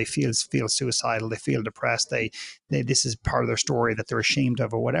 whether they feel suicidal, they feel depressed, they this is part of their story that they're ashamed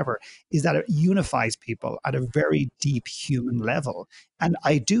of or whatever, is that it unifies people at a very deep human level. And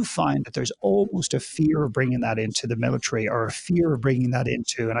I do find that there's almost a fear of bringing that into the military, or a fear of bringing that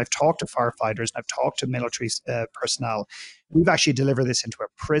into, and I've talked to firefighters, and I've talked to military personnel. We've actually delivered this into a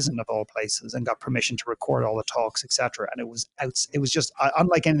prison of all places and got permission to record all the talks, etc. And it was just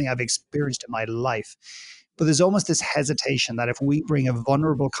unlike anything I've experienced in my life. But there's almost this hesitation that if we bring a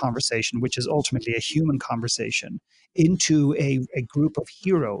vulnerable conversation, which is ultimately a human conversation, into a group of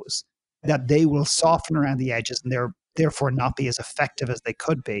heroes, that they will soften around the edges and therefore not be as effective as they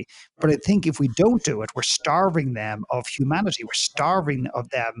could be. But I think if we don't do it, we're starving them of humanity. We're starving of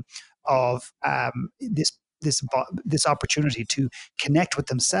them of this opportunity to connect with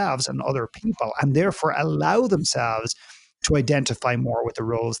themselves and other people, and therefore allow themselves to identify more with the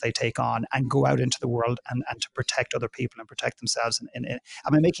roles they take on and go out into the world and to protect other people and protect themselves. Am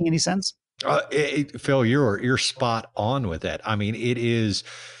I making any sense? Phil, you're spot on with it. I mean, it is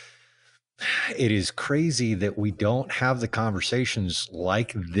crazy that we don't have the conversations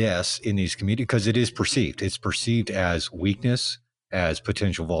like this in these communities, because it is perceived. It's perceived as weakness, as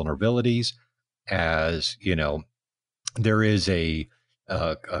potential vulnerabilities, as, there is a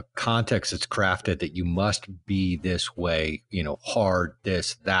context that's crafted that you must be this way, hard,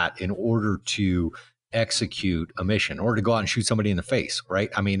 this, that, in order to execute a mission, or to go out and shoot somebody in the face, right?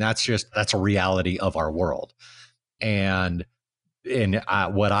 I mean, that's a reality of our world. And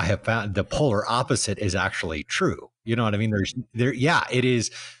what I have found, the polar opposite is actually true. You know what I mean? It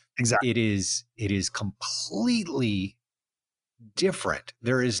is exactly. It is completely different.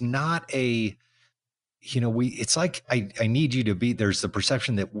 There is not it's like, I need you to be, there's the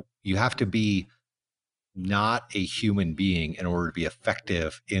perception that you have to be not a human being in order to be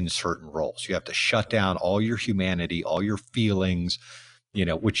effective in certain roles. You have to shut down all your humanity, all your feelings,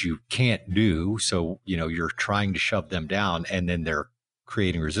 which you can't do. So, you're trying to shove them down, and then they're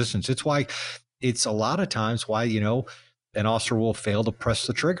creating resistance. It's a lot of times why, an officer will fail to press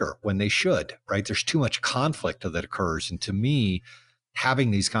the trigger when they should, right? There's too much conflict that occurs. And to me,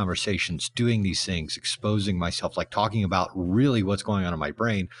 having these conversations, doing these things, exposing myself, like talking about really what's going on in my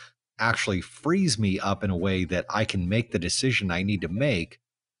brain, actually frees me up in a way that I can make the decision I need to make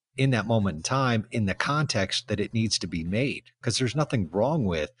in that moment in time in the context that it needs to be made. Because there's nothing wrong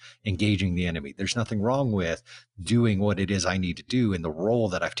with engaging the enemy. There's nothing wrong with doing what it is I need to do in the role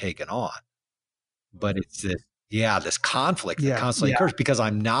that I've taken on. But it's this conflict that constantly occurs because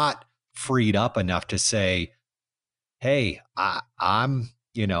I'm not freed up enough to say, hey, I'm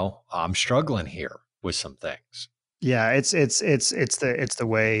struggling here with some things. Yeah, it's the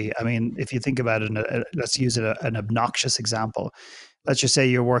way. I mean, if you think about it, let's use an obnoxious example. Let's just say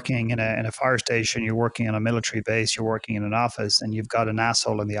you're working in a fire station, you're working on a military base, you're working in an office, and you've got an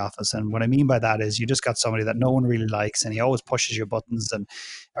asshole in the office. And what I mean by that is you just got somebody that no one really likes, and he always pushes your buttons,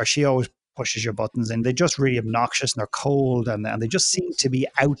 or she always pushes your buttons, and they're just really obnoxious, and they're cold, and they just seem to be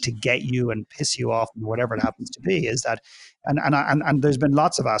out to get you and piss you off, and whatever it happens to be. Is that, and there's been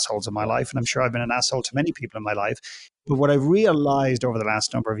lots of assholes in my life, and I'm sure I've been an asshole to many people in my life. But what I've realized over the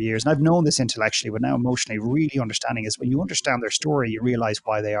last number of years, and I've known this intellectually, but now emotionally really understanding, is when you understand their story, you realize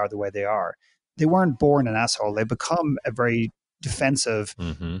why they are the way they are. They weren't born an asshole. They become a very defensive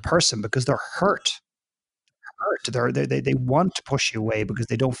person because they're hurt. They want to push you away because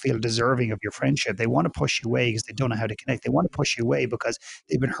they don't feel deserving of your friendship. They want to push you away because they don't know how to connect. They want to push you away because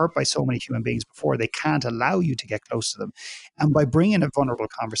they've been hurt by so many human beings before. They can't allow you to get close to them. And by bringing a vulnerable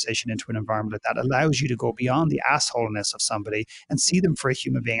conversation into an environment like that allows you to go beyond the assholeness of somebody and see them for a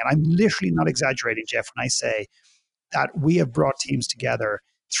human being. And I'm literally not exaggerating, Jeff, when I say that we have brought teams together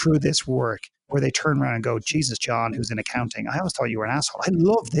through this work where they turn around and go, Jesus, John, who's in accounting, I always thought you were an asshole. I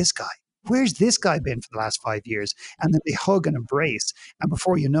love this guy. Where's this guy been for the last 5 years? And then they hug and embrace. And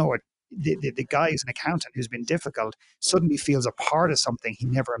before you know it, the guy who's an accountant who's been difficult suddenly feels a part of something he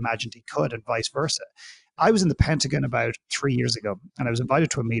never imagined he could, and vice versa. I was in the Pentagon about 3 years ago, and I was invited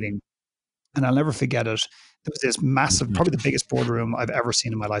to a meeting, and I'll never forget it. There was this massive, probably the biggest boardroom I've ever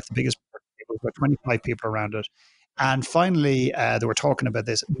seen in my life, the biggest boardroom, about 25 people around it. And finally, they were talking about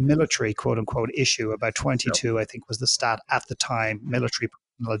this military, quote unquote, issue. About 22, I think was the stat at the time, military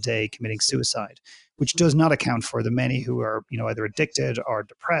a day committing suicide, which does not account for the many who are, either addicted or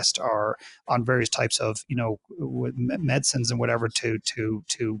depressed or on various types of, medicines and whatever to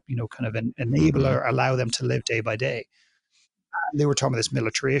kind of enable or allow them to live day by day. And they were talking about this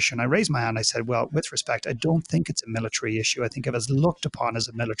military issue. And I raised my hand. I said, well, with respect, I don't think it's a military issue. I think if it's looked upon as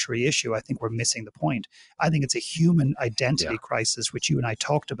a military issue, I think we're missing the point. I think it's a human identity crisis, which you and I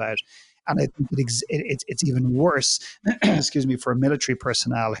talked about. And I think it's even worse, excuse me, for military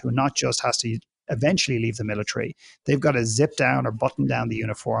personnel who not just has to eventually leave the military. They've got to zip down or button down the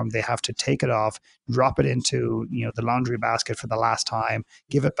uniform. They have to take it off, drop it into the laundry basket for the last time,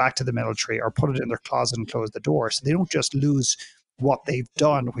 give it back to the military, or put it in their closet and close the door. So they don't just lose what they've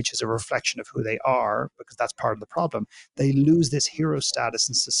done, which is a reflection of who they are, because that's part of the problem. They lose this hero status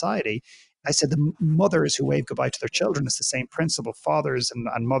in society. I said the mothers who wave goodbye to their children is the same principle. Fathers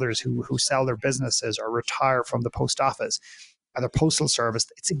and mothers who sell their businesses or retire from the post office or the postal service,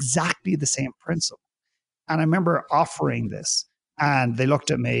 it's exactly the same principle. And I remember offering this, and they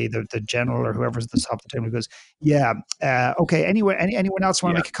looked at me, the general or whoever's at the top of the table, who goes, okay, anyone else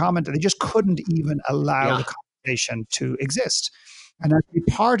want to make a comment? And they just couldn't even allow the conversation to exist. And as we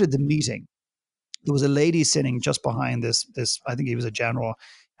parted the meeting, there was a lady sitting just behind this, I think he was a general,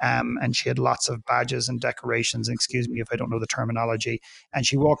 and she had lots of badges and decorations, and excuse me if I don't know the terminology. And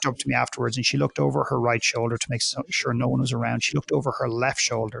she walked up to me afterwards, and she looked over her right shoulder to make sure no one was around. She looked over her left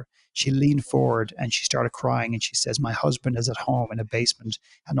shoulder. She leaned forward and she started crying, and she says, my husband is at home in a basement,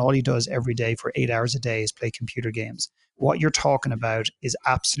 and all he does every day for 8 hours a day is play computer games. What you're talking about is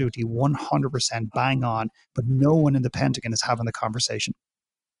absolutely 100% bang on, but no one in the Pentagon is having the conversation.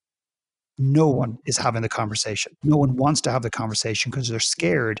 No one is having the conversation. No one wants to have the conversation because they're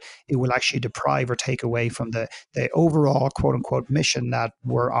scared it will actually deprive or take away from the overall quote unquote mission that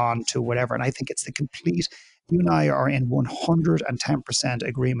we're on to whatever. And I think it's the complete, you and I are in 110%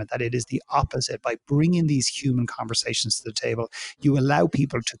 agreement that it is the opposite. By bringing these human conversations to the table, you allow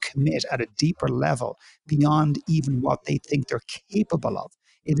people to commit at a deeper level beyond even what they think they're capable of.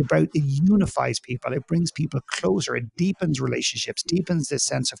 It unifies people. It brings people closer. It deepens relationships, deepens this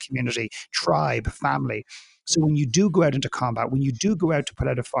sense of community, tribe, family. So when you do go out into combat, when you do go out to put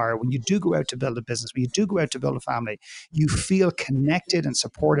out a fire, when you do go out to build a business, when you do go out to build a family, you feel connected and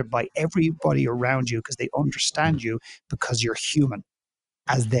supported by everybody around you because they understand you because you're human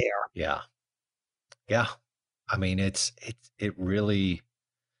as they are. Yeah. Yeah. I mean, it really,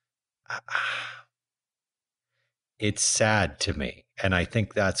 it's sad to me. And I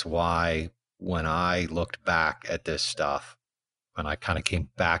think that's why when I looked back at this stuff, when I kind of came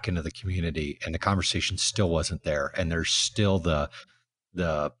back into the community and the conversation still wasn't there, and there's still the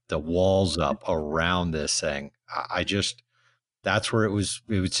walls up around this thing, that's where it was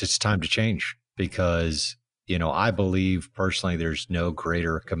just time to change, because, I believe personally there's no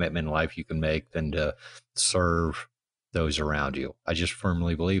greater commitment in life you can make than to serve those around you. I just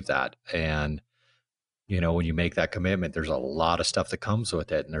firmly believe that. And, when you make that commitment, there's a lot of stuff that comes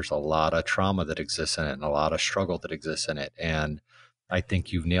with it. And there's a lot of trauma that exists in it and a lot of struggle that exists in it. And I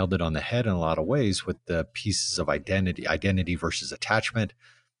think you've nailed it on the head in a lot of ways with the pieces of identity versus attachment,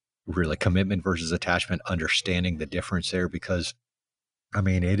 really commitment versus attachment, understanding the difference there. Because I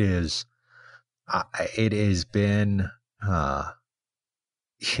mean, it has been,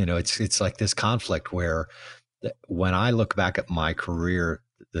 it's like this conflict where when I look back at my career,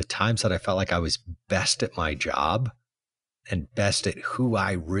 the times that I felt like I was best at my job and best at who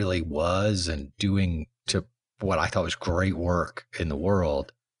I really was and doing to what I thought was great work in the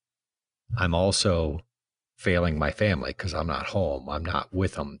world, I'm also failing my family because I'm not home. I'm not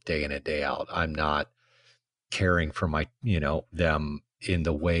with them day in and day out. I'm not caring for my, them in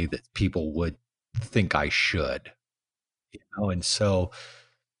the way that people would think I should, and so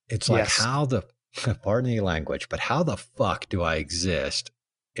it's like, Yes. how the, pardon the language, but how the fuck do I exist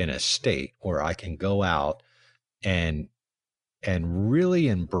in a state where I can go out and really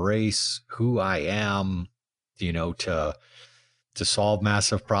embrace who I am, to solve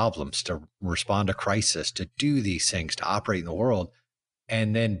massive problems, to respond to crisis, to do these things, to operate in the world,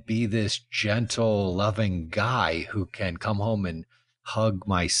 and then be this gentle, loving guy who can come home and hug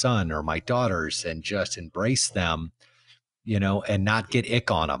my son or my daughters and just embrace them, and not get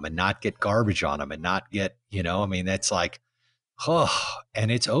ick on them and not get garbage on them and not get, I mean, that's like, oh, and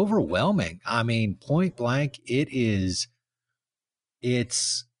it's overwhelming. I mean, point blank, it's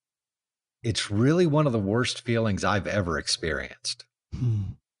really one of the worst feelings I've ever experienced.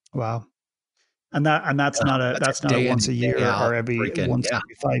 Wow. And that's not a once a year or every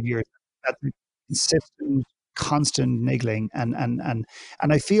 5 years. That's a consistent, constant niggling. And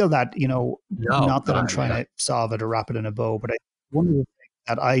I feel that, not that I'm trying to solve it or wrap it in a bow, but one of the things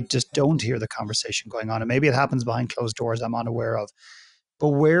that I just don't hear the conversation going on, and maybe it happens behind closed doors I'm unaware of, but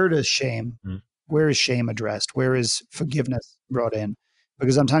where is shame addressed? Where is forgiveness brought in?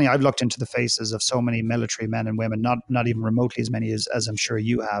 Because I'm telling you, I've looked into the faces of so many military men and women, not even remotely as many as I'm sure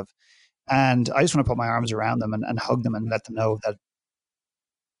you have. And I just want to put my arms around them and hug them and let them know that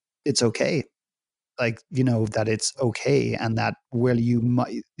it's okay. Like, that it's okay. And that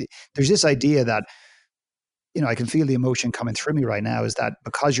there's this idea that, I can feel the emotion coming through me right now, is that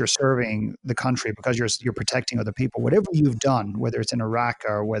because you're serving the country, because you're protecting other people, whatever you've done, whether it's in Iraq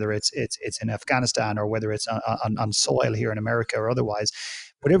or whether it's in Afghanistan or whether it's on soil here in America or otherwise,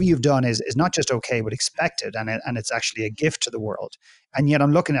 whatever you've done is not just okay, but expected. And it's actually a gift to the world. And yet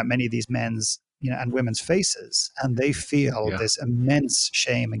I'm looking at many of these men's, and women's faces, and they feel this immense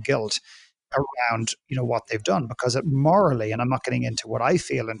shame and guilt around, what they've done, because morally, and I'm not getting into what I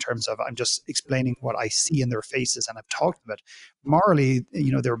feel in terms of, I'm just explaining what I see in their faces, and I've talked about it. Morally,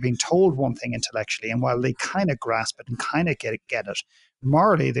 they're being told one thing intellectually, and while they kind of grasp it and kind of get it,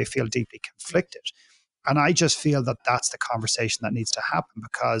 morally they feel deeply conflicted. And I just feel that that's the conversation that needs to happen,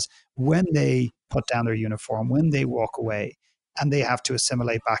 because when they put down their uniform, when they walk away, and they have to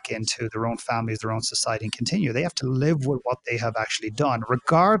assimilate back into their own families, their own society, and continue, they have to live with what they have actually done,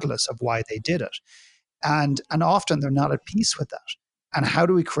 regardless of why they did it. And often they're not at peace with that. And how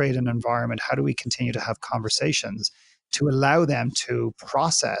do we create an environment? How do we continue to have conversations to allow them to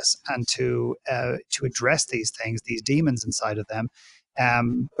process and to address these things, these demons inside of them?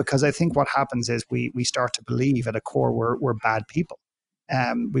 Because I think what happens is we start to believe at a core we're bad people.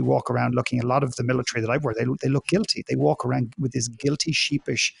 We walk around looking at a lot of the military that I've worked, they look guilty. They walk around with this guilty,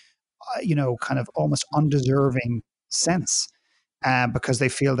 sheepish, kind of almost undeserving sense, because they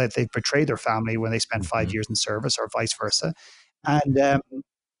feel that they've betrayed their family when they spend 5 years in service, or vice versa. And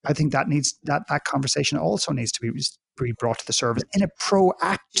I think that conversation also needs to be brought to the service in a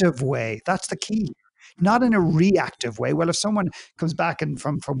proactive way. That's the key. Not in a reactive way. Well, if someone comes back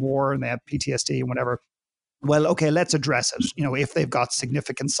from war and they have PTSD and whatever, well, okay, let's address it. If they've got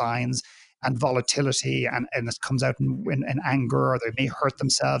significant signs and volatility, and it comes out in anger, or they may hurt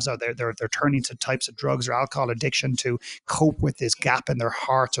themselves, or they're turning to types of drugs or alcohol addiction to cope with this gap in their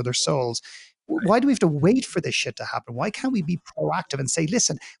hearts or their souls. Why do we have to wait for this shit to happen? Why can't we be proactive and say,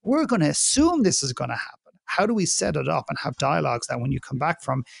 listen, we're going to assume this is going to happen? How do we set it up and have dialogues that when you come back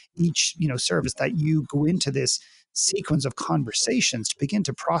from each, service, that you go into this sequence of conversations to begin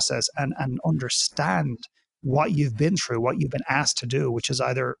to process and understand what you've been through, what you've been asked to do, which is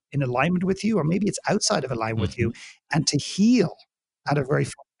either in alignment with you or maybe it's outside of alignment with you, and to heal at a very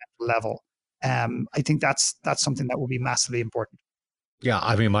fundamental level. I think that's something that will be massively important. Yeah,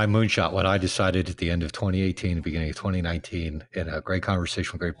 I mean, my moonshot, what I decided at the end of 2018, beginning of 2019, in a great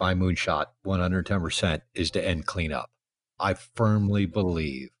conversation with Great, my moonshot, 110%, is to end cleanup. I firmly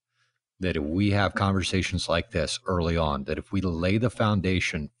believe that if we have conversations like this early on, that if we lay the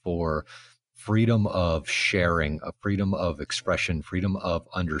foundation for freedom of sharing, a freedom of expression, freedom of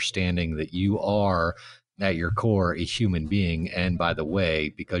understanding that you are at your core a human being, and by the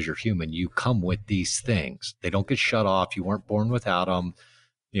way, because you're human, you come with these things. They don't get shut off. You weren't born without them.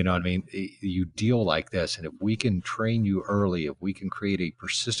 You know what I mean? You deal like this. And if we can train you early, if we can create a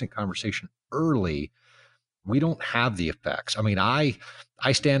persistent conversation early, we don't have the effects. I mean, I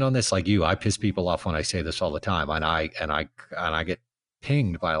stand on this like you. I piss people off when I say this all the time, and I get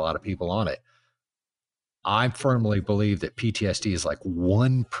pinged by a lot of people on it. I firmly believe that PTSD is like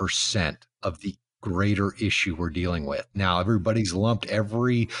 1% of the greater issue we're dealing with. Now, everybody's lumped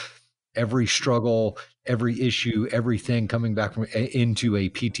every struggle, every issue, everything coming back from into a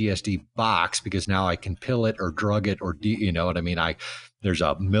PTSD box, because now I can pill it or drug it or you know what I mean? There's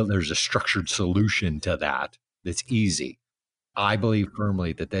a structured solution to that that's easy. I believe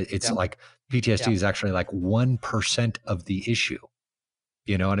firmly that it's like PTSD is actually like 1% of the issue.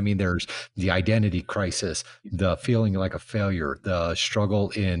 You know what I mean? There's the identity crisis, the feeling like a failure, the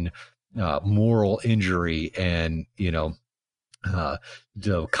struggle in moral injury, and,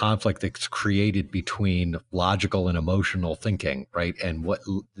 the conflict that's created between logical and emotional thinking, right? And what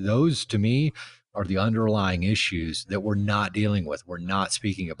those to me are the underlying issues that we're not dealing with, we're not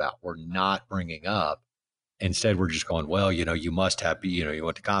speaking about, we're not bringing up. Instead, we're just going, well, you must have, you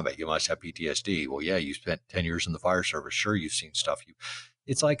went to combat, you must have PTSD. Well, yeah, you spent 10 years in the fire service. Sure, you've seen stuff.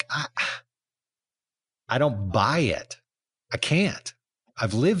 It's like, I don't buy it. I can't.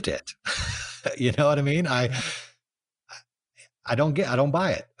 I've lived it. You know what I mean? I don't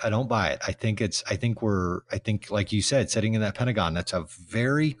buy it. I don't buy it. I think like you said, sitting in that Pentagon, that's a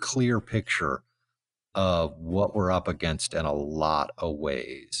very clear picture of what we're up against in a lot of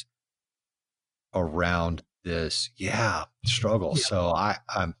ways around this struggle. Yeah. So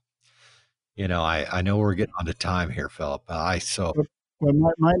I'm I know we're getting on to time here, Philip. Well,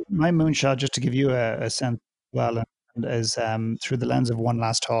 my moonshot, just to give you a sense, well, is through the lens of One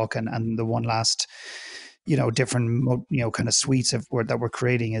Last Talk and the One Last, different, kind of suites that we're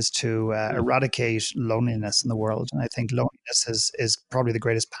creating, is to eradicate loneliness in the world. And I think loneliness is probably the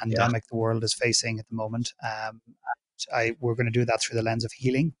greatest pandemic the world is facing at the moment. We're going to do that through the lens of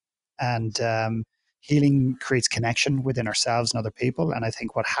healing, and healing creates connection within ourselves and other people. And I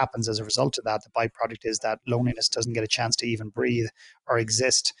think what happens as a result of that, the byproduct, is that loneliness doesn't get a chance to even breathe or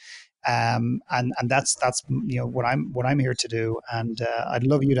exist. And that's what I'm here to do. And I'd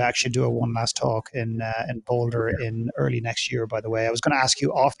love you to actually do a One Last Talk in Boulder in early next year. By the way, I was going to ask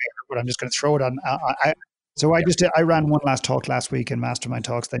you off air, but I'm just going to throw it on. I ran One Last Talk last week in Mastermind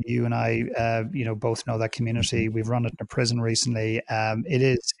Talks that you and I, both know that community. We've run it in a prison recently.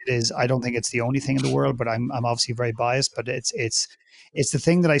 It is. I don't think it's the only thing in the world, but I'm obviously very biased. But it's the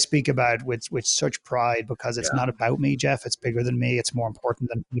thing that I speak about with such pride, because it's not about me, Jeff. It's bigger than me. It's more important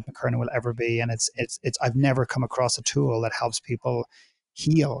than Pete McKernan will ever be. And it's. I've never come across a tool that helps people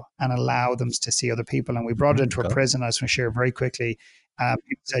heal and allow them to see other people. And we brought it into a prison. I just want to share very quickly.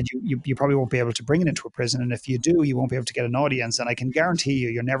 People said you probably won't be able to bring it into a prison, and if you do, you won't be able to get an audience. And I can guarantee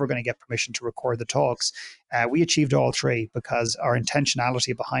you're never going to get permission to record the talks. We achieved all three because our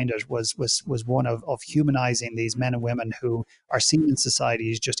intentionality behind it was one of humanizing these men and women who are seen in society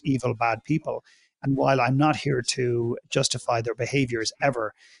as just evil, bad people. And while I'm not here to justify their behaviors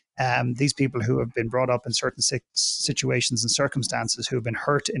ever, these people who have been brought up in certain situations and circumstances, who have been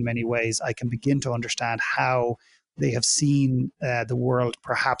hurt in many ways, I can begin to understand how they have seen the world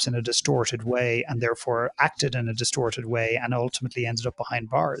perhaps in a distorted way, and therefore acted in a distorted way, and ultimately ended up behind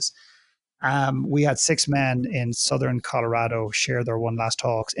bars. We had 6 men in southern Colorado share their One Last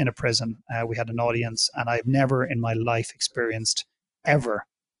Talks in a prison. We had an audience, and I've never in my life experienced ever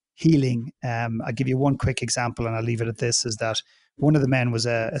healing. I'll give you one quick example, and I'll leave it at this, is that one of the men was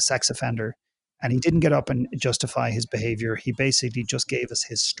a sex offender, and he didn't get up and justify his behavior. He basically just gave us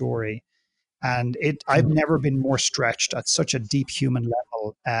his story. And I've never been more stretched at such a deep human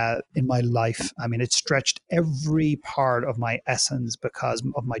level in my life. I mean, it stretched every part of my essence because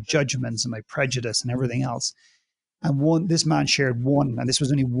of my judgments and my prejudice and everything else. And this man shared one, and this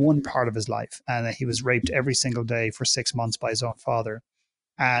was only one part of his life. And he was raped every single day for 6 months by his own father.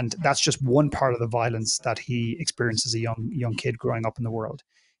 And that's just one part of the violence that he experienced as a young kid growing up in the world.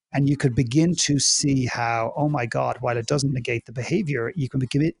 And you could begin to see how, oh my God, while it doesn't negate the behavior, you can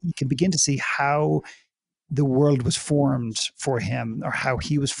begin to see how the world was formed for him, or how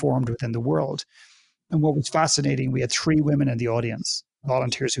he was formed within the world. And what was fascinating, we had 3 women in the audience,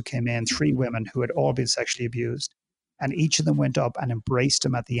 volunteers who came in, 3 women who had all been sexually abused. And each of them went up and embraced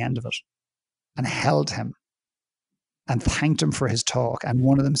him at the end of it and held him and thanked him for his talk. And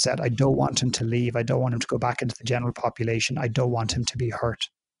one of them said, I don't want him to leave. I don't want him to go back into the general population. I don't want him to be hurt.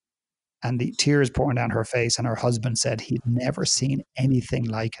 And the tears pouring down her face. And her husband said he'd never seen anything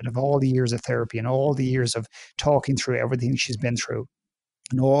like it. Of all the years of therapy and all the years of talking through everything she's been through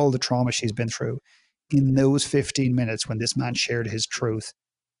and all the trauma she's been through, in those 15 minutes when this man shared his truth,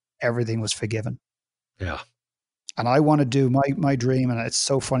 everything was forgiven. Yeah. And I want to do my dream, and it's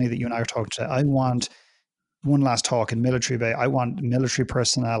so funny that you and I are talking today. I want one last talk in Military Bay. I want military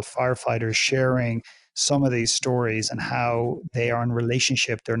personnel, firefighters sharing some of these stories and how they are in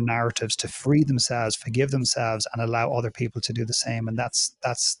relationship, their narratives, to free themselves, forgive themselves, and allow other people to do the same. And that's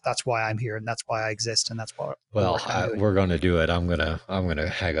why I'm here, and that's why I exist, and that's what. Well, we're going to do it. I'm gonna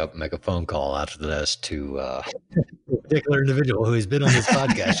hang up and make a phone call after this to a particular individual who has been on this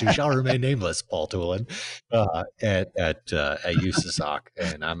podcast, who shall remain nameless, Paul Tulin, at USASOC,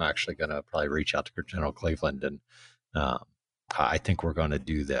 and I'm actually going to probably reach out to General Cleveland, and I think we're going to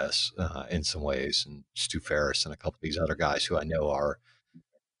do this in some ways, and Stu Ferris and a couple of these other guys who I know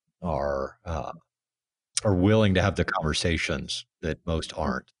are willing to have the conversations that most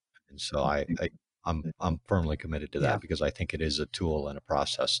aren't, and so I'm firmly committed to that because I think it is a tool and a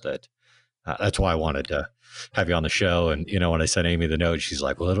process that. That's why I wanted to have you on the show. And, when I sent Amy the note, she's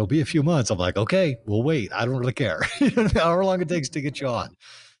like, well, it'll be a few months. I'm like, okay, we'll wait. I don't really care however long it takes to get you on.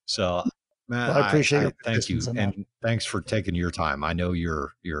 So, man, I appreciate it. Thank you. And thanks for taking your time. I know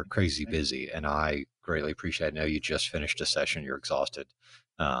you're crazy busy, and I greatly appreciate it. I know you just finished a session. You're exhausted.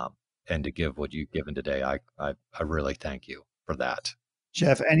 And to give what you've given today, I really thank you for that.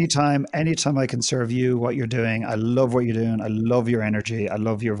 Jeff, anytime I can serve you, what you're doing, I love what you're doing. I love your energy. I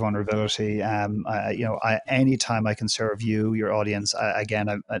love your vulnerability. Anytime I can serve you, your audience,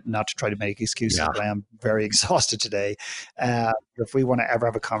 I'm not to try to make excuses, but I am very exhausted today. If we want to ever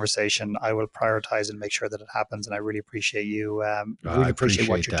have a conversation, I will prioritize and make sure that it happens. And I really appreciate you. I appreciate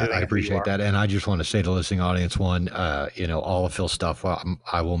what you're doing. I appreciate that. And I just want to say to the listening audience, all of Phil's stuff,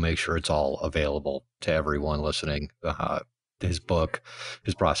 I will make sure it's all available to everyone listening. His book,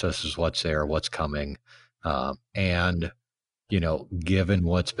 his process is what's there, what's coming. And, given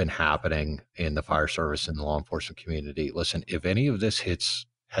what's been happening in the fire service and the law enforcement community, listen, if any of this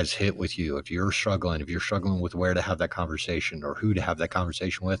has hit with you, if you're struggling with where to have that conversation or who to have that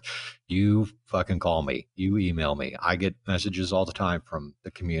conversation with, you fucking call me, you email me. I get messages all the time from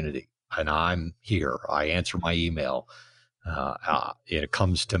the community, and I'm here. I answer my email. It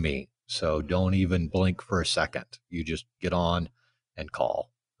comes to me. So don't even blink for a second. You just get on and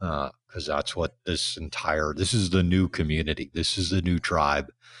call, because that's what this is the new community. This is the new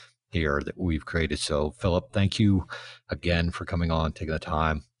tribe here that we've created. So Philip, thank you again for coming on, taking the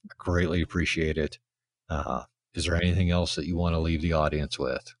time. I greatly appreciate it. Is there anything else that you want to leave the audience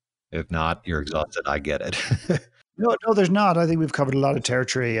with? If not, you're exhausted. I get it. No, there's not. I think we've covered a lot of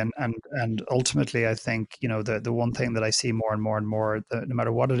territory, and ultimately, I think the one thing that I see more and more and more, no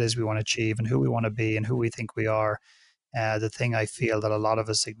matter what it is we want to achieve and who we want to be and who we think we are, the thing I feel that a lot of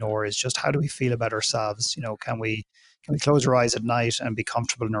us ignore is just how do we feel about ourselves? Can we close our eyes at night and be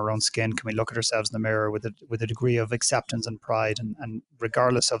comfortable in our own skin? Can we look at ourselves in the mirror with a degree of acceptance and pride, and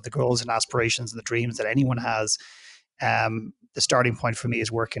regardless of the goals and aspirations and the dreams that anyone has? The starting point for me is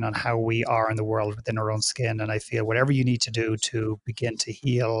working on how we are in the world within our own skin. And I feel whatever you need to do to begin to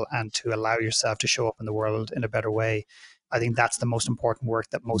heal and to allow yourself to show up in the world in a better way, I think that's the most important work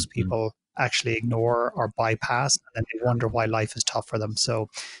that most people actually ignore or bypass. And they wonder why life is tough for them. So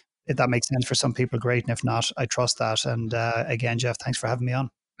if that makes sense for some people, great. And if not, I trust that. And again, Jeff, thanks for having me on.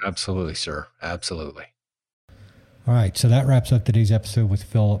 Absolutely, sir. Absolutely. All right. So that wraps up today's episode with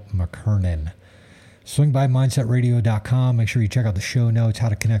Philip McKernan. Swing by mindsetradio.com. Make sure you check out the show notes, how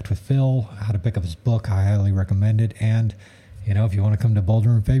to connect with Phil, how to pick up his book. I highly recommend it. And, if you want to come to Boulder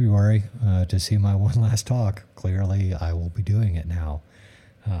in February to see my one last talk, clearly I will be doing it now.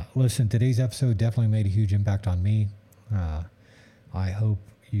 Listen, today's episode definitely made a huge impact on me. I hope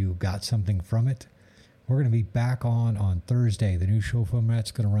you got something from it. We're going to be back on Thursday. The new show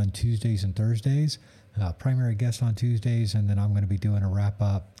format's going to run Tuesdays and Thursdays. Primary guest on Tuesdays, and then I'm going to be doing a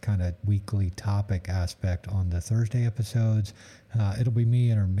wrap-up kind of weekly topic aspect on the Thursday episodes. It'll be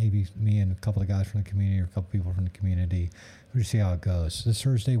me and a couple of guys from the community or a couple people from the community. We'll see how it goes. This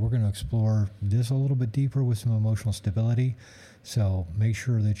Thursday, we're going to explore this a little bit deeper with some emotional stability. So make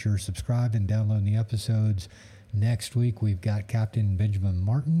sure that you're subscribed and downloading the episodes. Next week, we've got Captain Benjamin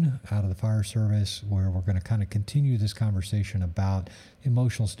Martin out of the fire service, where we're going to kind of continue this conversation about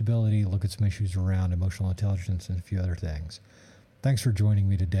emotional stability, look at some issues around emotional intelligence and a few other things. thanks for joining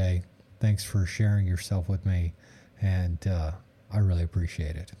me today. Thanks for sharing yourself with me. And I really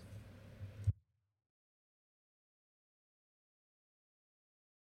appreciate it.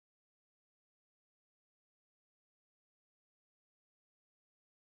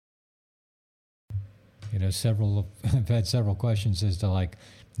 I've had several questions as to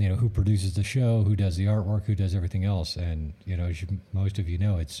who produces the show, who does the artwork, who does everything else. And, as most of you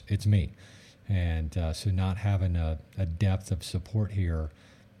know, it's me. And so not having a depth of support here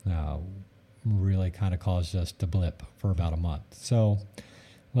really kind of caused us to blip for about a month. So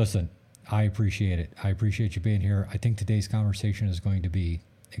listen, I appreciate it. I appreciate you being here. I think today's conversation is going to be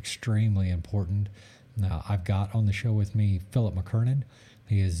extremely important. Now, I've got on the show with me Philip McKernan.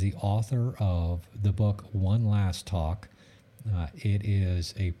 He is the author of the book One Last Talk. It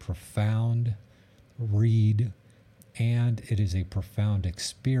is a profound read, and it is a profound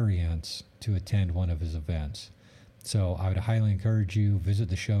experience to attend one of his events. So I would highly encourage you, visit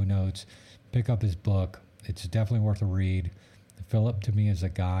the show notes, pick up his book. It's definitely worth a read. Philip, to me, is a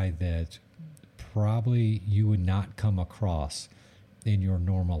guy that probably you would not come across in your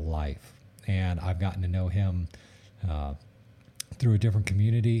normal life. And I've gotten to know him through a different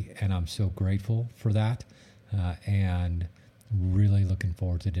community, and I'm so grateful for that, and really looking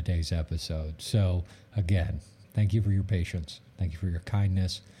forward to today's episode. So again, thank you for your patience. Thank you for your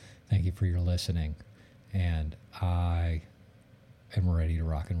kindness. Thank you for your listening. And I am ready to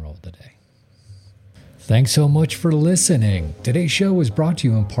rock and roll today. Thanks so much for listening. Today's show was brought to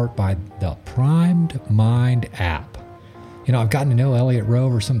you in part by the Primed Mind app. I've gotten to know Elliot Rowe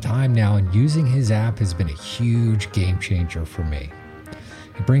for some time now, and using his app has been a huge game changer for me.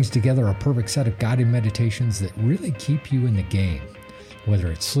 It brings together a perfect set of guided meditations that really keep you in the game,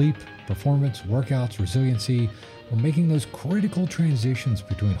 whether it's sleep, performance, workouts, resiliency, or making those critical transitions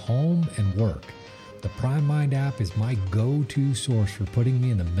between home and work. The Prime Mind app is my go-to source for putting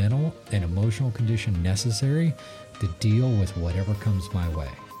me in the mental and emotional condition necessary to deal with whatever comes my way.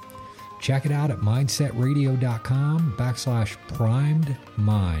 Check it out at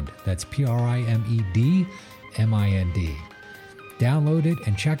mindsetradio.com/primedmind. That's PRIMEDMIND. Download it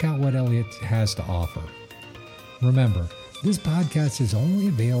and check out what Elliot has to offer. Remember, this podcast is only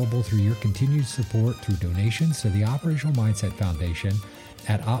available through your continued support through donations to the Operational Mindset Foundation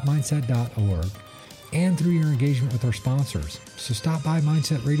at opmindset.org and through your engagement with our sponsors. So stop by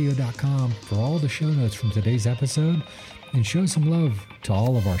mindsetradio.com for all the show notes from today's episode and show some love to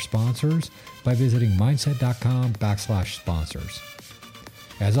all of our sponsors by visiting mindset.com/sponsors.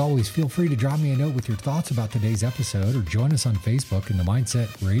 As always, feel free to drop me a note with your thoughts about today's episode or join us on Facebook in the Mindset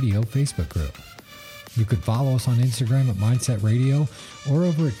Radio Facebook group. You could follow us on Instagram at Mindset Radio or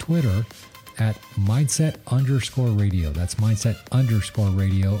over at Twitter at Mindset_radio. That's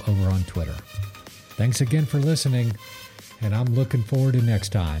Mindset_radio over on Twitter. Thanks again for listening, and I'm looking forward to next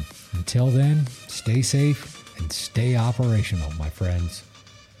time. Until then, stay safe and stay operational, my friends.